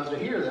sometimes to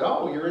hear that,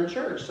 oh, you're in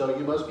church, so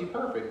you must be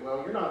perfect.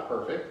 Well, you're not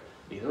perfect.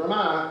 Neither am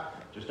I.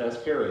 Just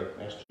ask Carrie,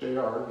 ask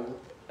JR,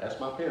 ask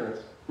my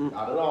parents.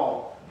 Not at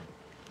all.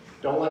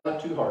 Don't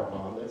laugh too hard,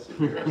 Mom. That's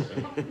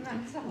embarrassing.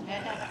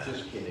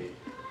 Just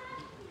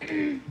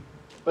kidding.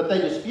 But they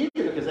dispute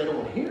it because they don't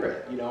want to hear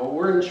it. You know,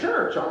 we're in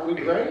church. Aren't we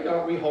great?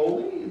 Aren't we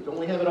holy? Don't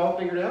we have it all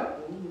figured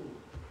out?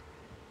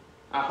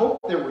 I hope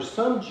there were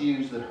some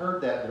Jews that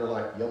heard that and are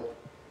like, yep.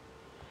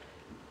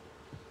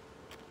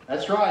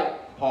 That's right,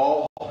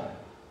 Paul.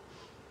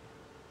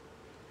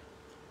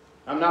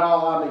 I'm not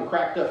all I've been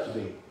cracked up to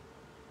be.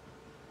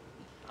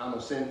 I'm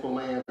a sinful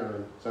man, or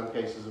in some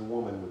cases a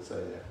woman would say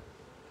that.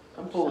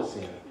 I'm full of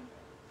sin.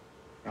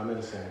 I'm in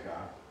a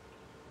synagogue.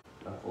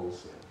 I'm full of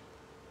sin.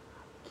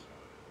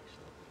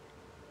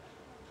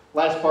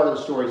 Last part of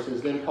the story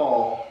says, then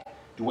Paul,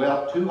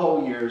 dwelt 2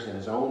 whole years in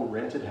his own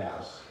rented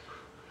house,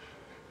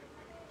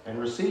 and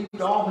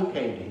received all who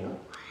came to him,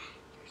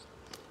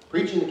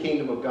 preaching the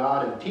kingdom of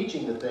God and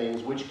teaching the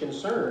things which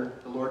concern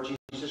the Lord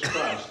Jesus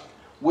Christ,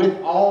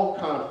 with all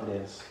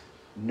confidence,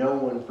 no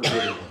one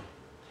forbidding him.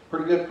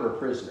 Pretty good for a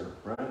prisoner,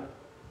 right?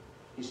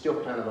 He's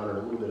still kind of under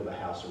a little bit of a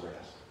house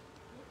arrest.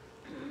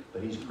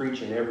 But he's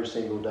preaching every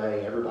single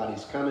day.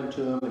 Everybody's coming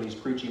to him, and he's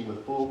preaching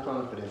with full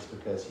confidence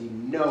because he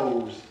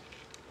knows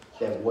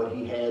that what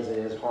he has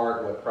in his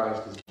heart, what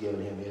Christ has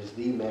given him, is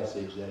the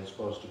message that is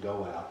supposed to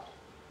go out.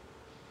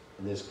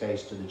 In this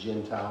case, to the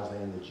Gentiles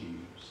and the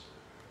Jews.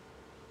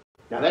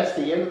 Now, that's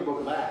the end of the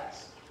book of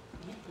Acts.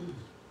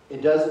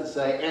 It doesn't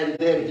say, and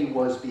then he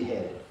was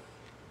beheaded.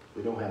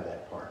 We don't have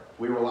that part.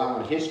 We rely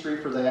on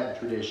history for that and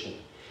tradition.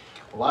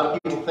 A lot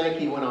of people think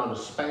he went on to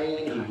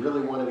Spain. He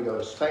really wanted to go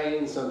to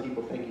Spain. Some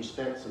people think he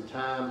spent some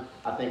time,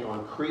 I think,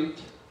 on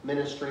Crete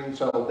ministering.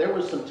 So there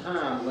was some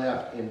time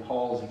left in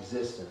Paul's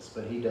existence,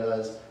 but he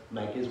does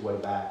make his way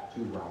back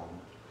to Rome.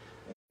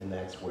 And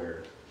that's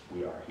where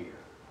we are here.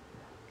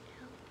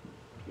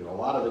 You know, a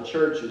lot of the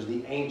churches,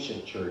 the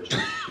ancient churches,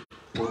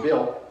 were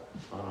built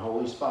on a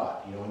holy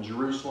spot. You know, in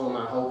Jerusalem,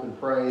 I hope and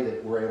pray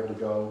that we're able to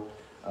go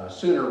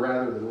sooner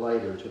rather than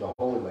later to the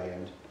Holy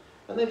Land.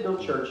 And they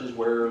built churches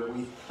where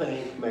we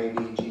think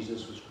maybe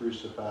Jesus was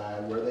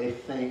crucified, where they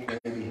think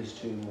maybe his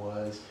tomb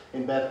was.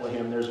 In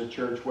Bethlehem, there's a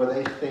church where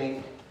they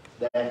think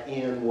that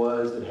inn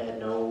was that had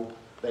no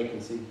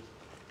vacancy.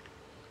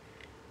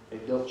 They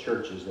built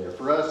churches there.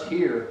 For us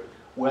here,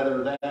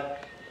 whether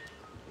that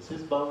is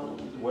his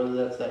bones, whether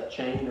that's that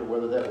chain, or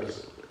whether that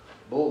was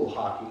bull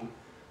hockey,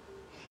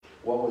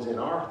 what was in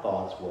our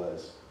thoughts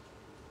was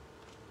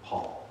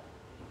Paul,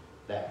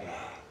 that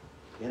guy,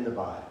 in the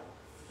Bible.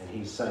 And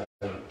he's saying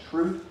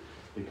truth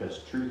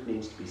because truth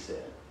needs to be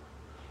said.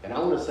 And I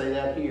want to say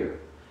that here.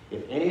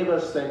 If any of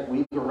us think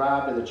we've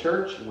arrived in the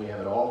church and we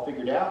have it all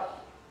figured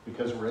out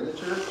because we're in the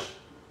church,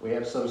 we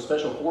have some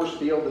special force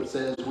field that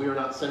says we are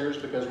not sinners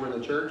because we're in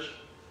the church,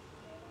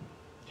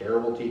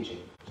 terrible teaching.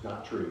 It's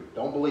not true.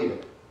 Don't believe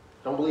it.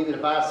 Don't believe it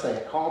if I say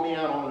it. Call me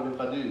out on it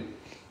if I do.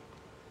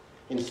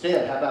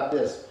 Instead, how about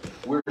this?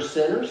 We're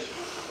sinners,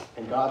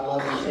 and God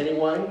loves us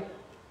anyway.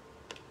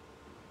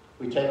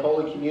 We take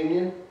Holy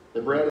Communion,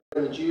 the bread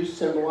and the juice,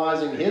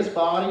 symbolizing his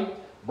body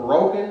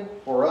broken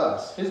for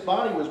us. His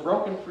body was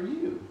broken for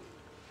you.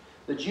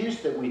 The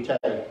juice that we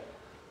take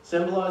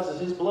symbolizes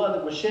his blood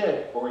that was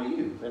shed for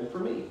you and for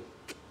me.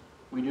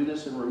 We do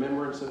this in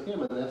remembrance of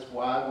him, and that's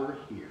why we're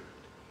here.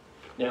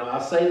 Now,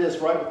 I'll say this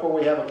right before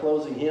we have a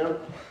closing hymn.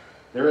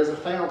 There is a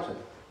fountain.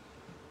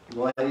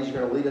 The ladies are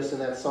going to lead us in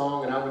that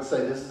song, and I would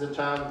say this is a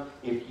time,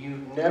 if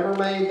you've never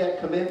made that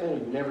commitment,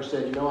 you've never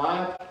said, you know,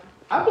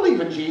 I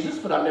believe in Jesus,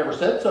 but I've never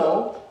said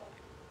so.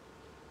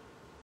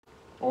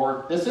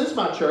 Or, this is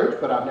my church,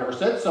 but I've never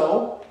said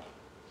so.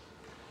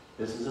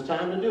 This is the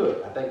time to do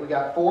it. I think we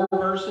got 4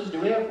 verses.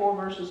 Do we have 4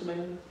 verses,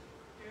 Amanda?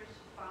 There's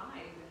 5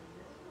 in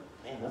this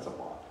one. Man, that's a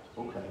lot.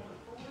 Okay.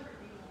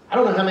 I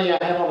don't know how many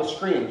I have on the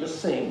screen. Just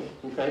sing,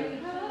 okay?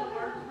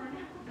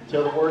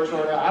 Till the words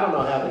run out. I don't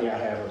know how many I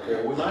have up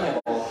there. We might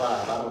have all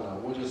 5. I don't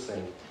know. We'll just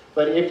sing.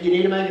 But if you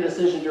need to make a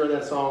decision during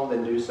that song,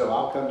 then do so.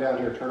 I'll come down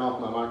here, turn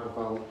off my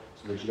microphone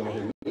so that you don't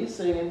hear me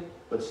singing,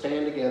 but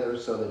stand together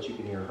so that you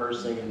can hear her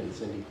singing and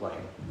Cindy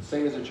playing.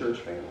 Sing as a church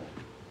family.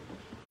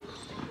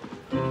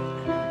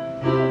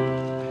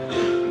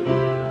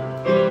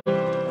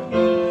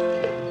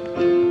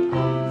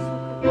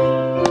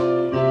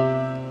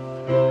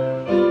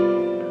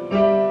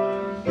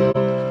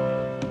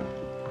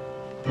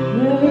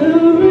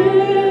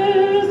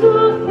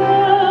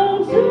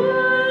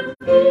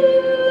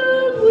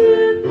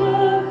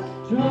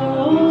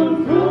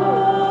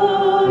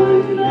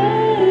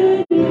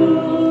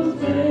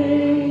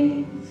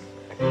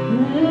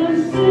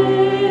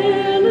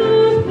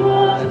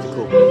 That's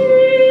cool.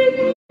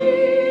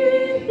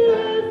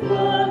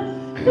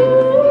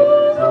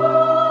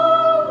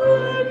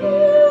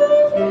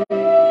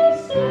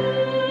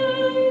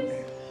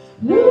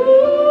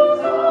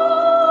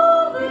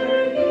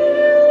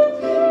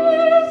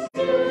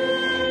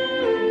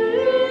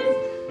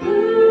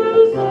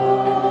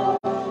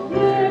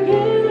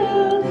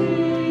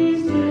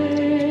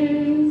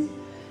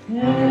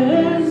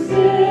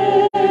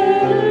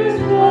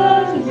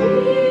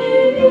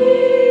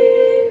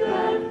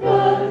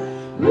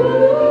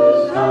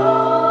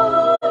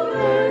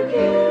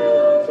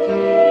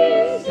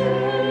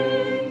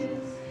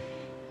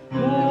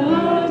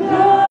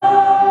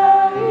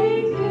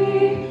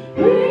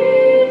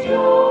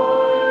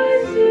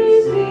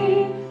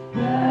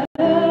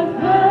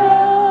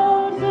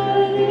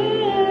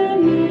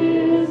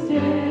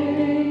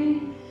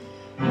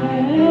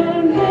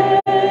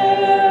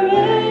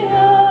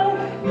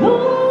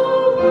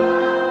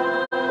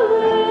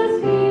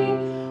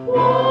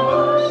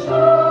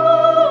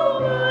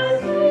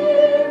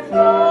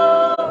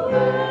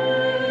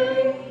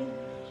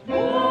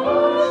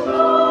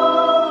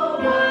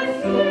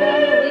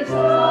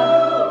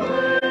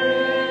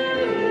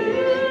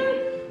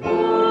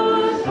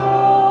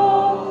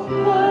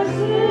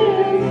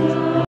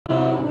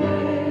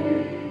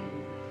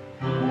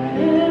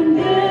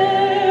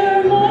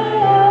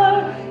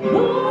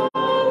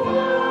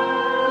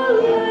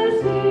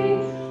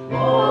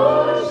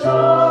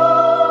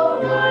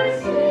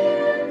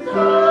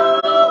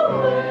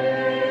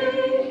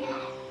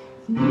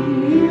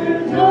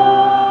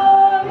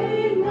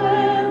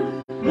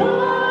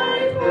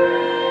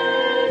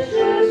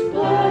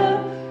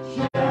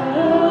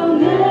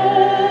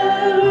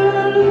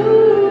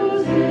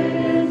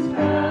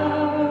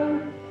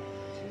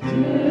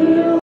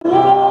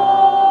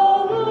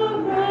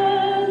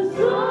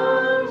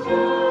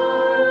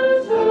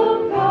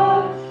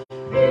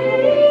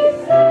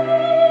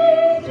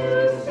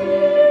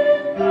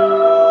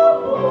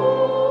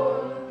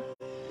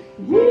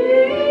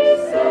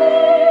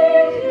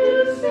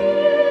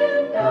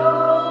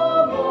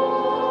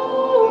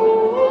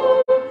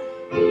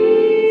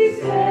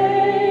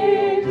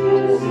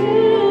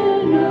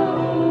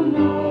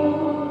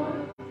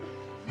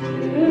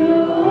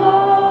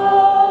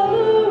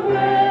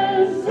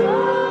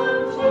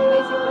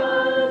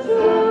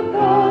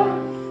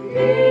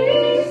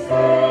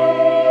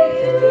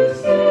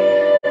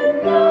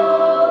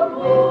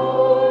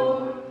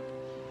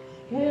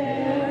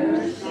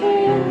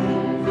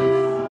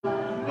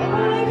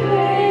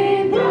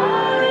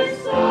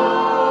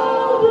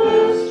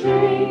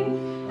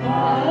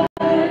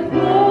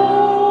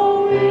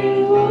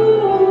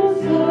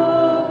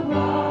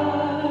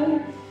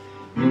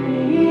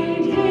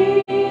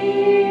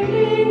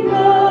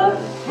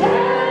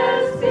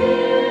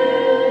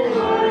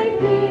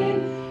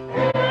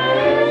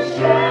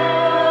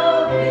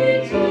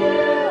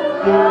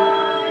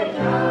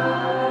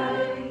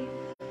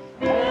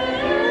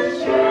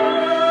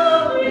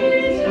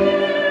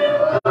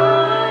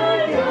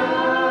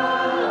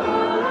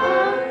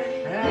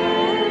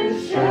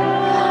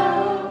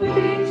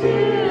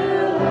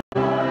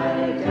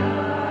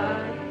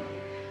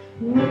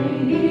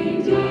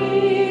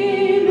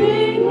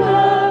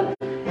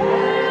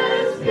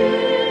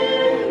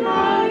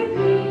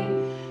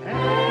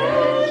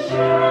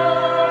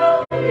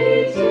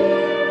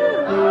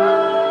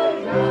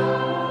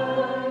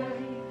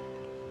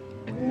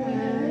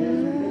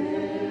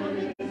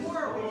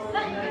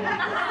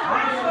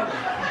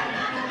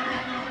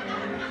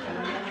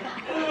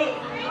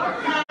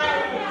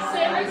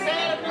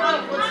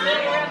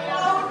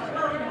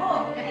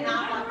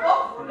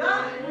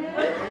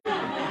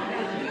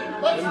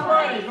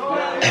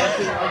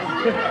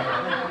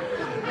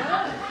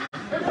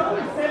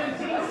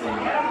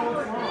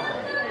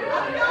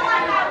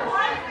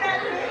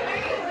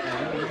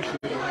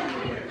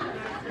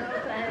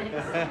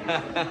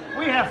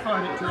 We have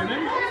fun at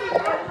Drennon.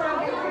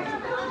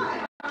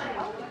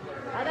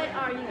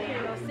 Are you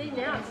kidding? Well, see,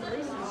 now it's at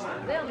least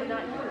them, but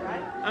not you,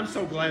 right? I'm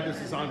so glad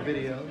this is on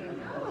video.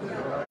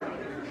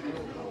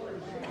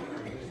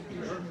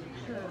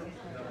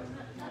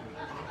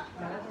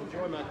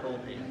 Enjoy my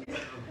cold hand.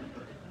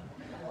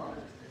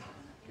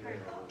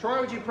 Troy,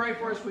 would you pray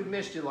for us? We've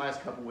missed you the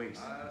last couple weeks.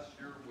 I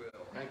sure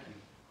will. Thank you.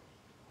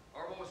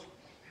 Our most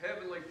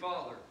heavenly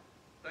Father,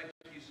 thank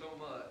you so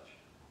much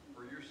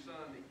for your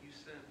Son that you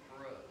sent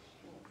for us.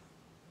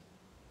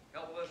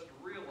 Help us to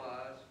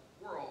realize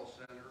we're all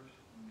sinners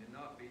and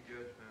not be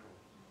judgmental.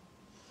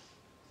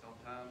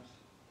 Sometimes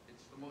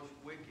it's the most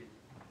wicked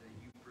that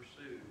you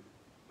pursue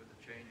with a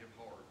change of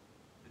heart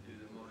to do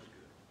the most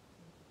good.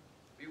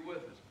 Be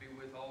with us. Be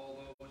with all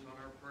those on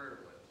our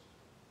prayer list.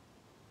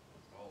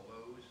 All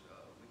those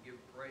we give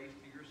praise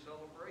to your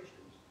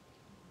celebrations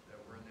that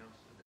were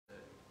announced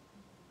today.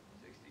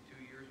 62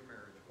 years of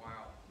marriage.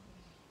 Wow.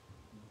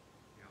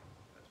 Yeah,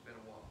 that's been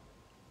a while.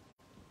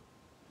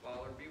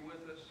 Father, be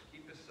with us.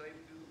 Keep us safe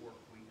through the work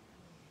week.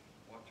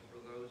 Watch for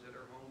those that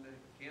are home that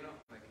cannot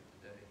make it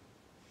today.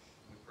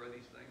 We pray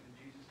these things in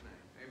Jesus'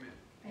 name. Amen.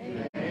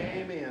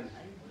 Amen.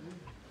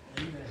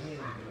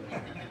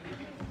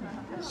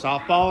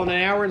 Softball in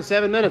an hour and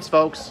 7 minutes,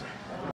 folks.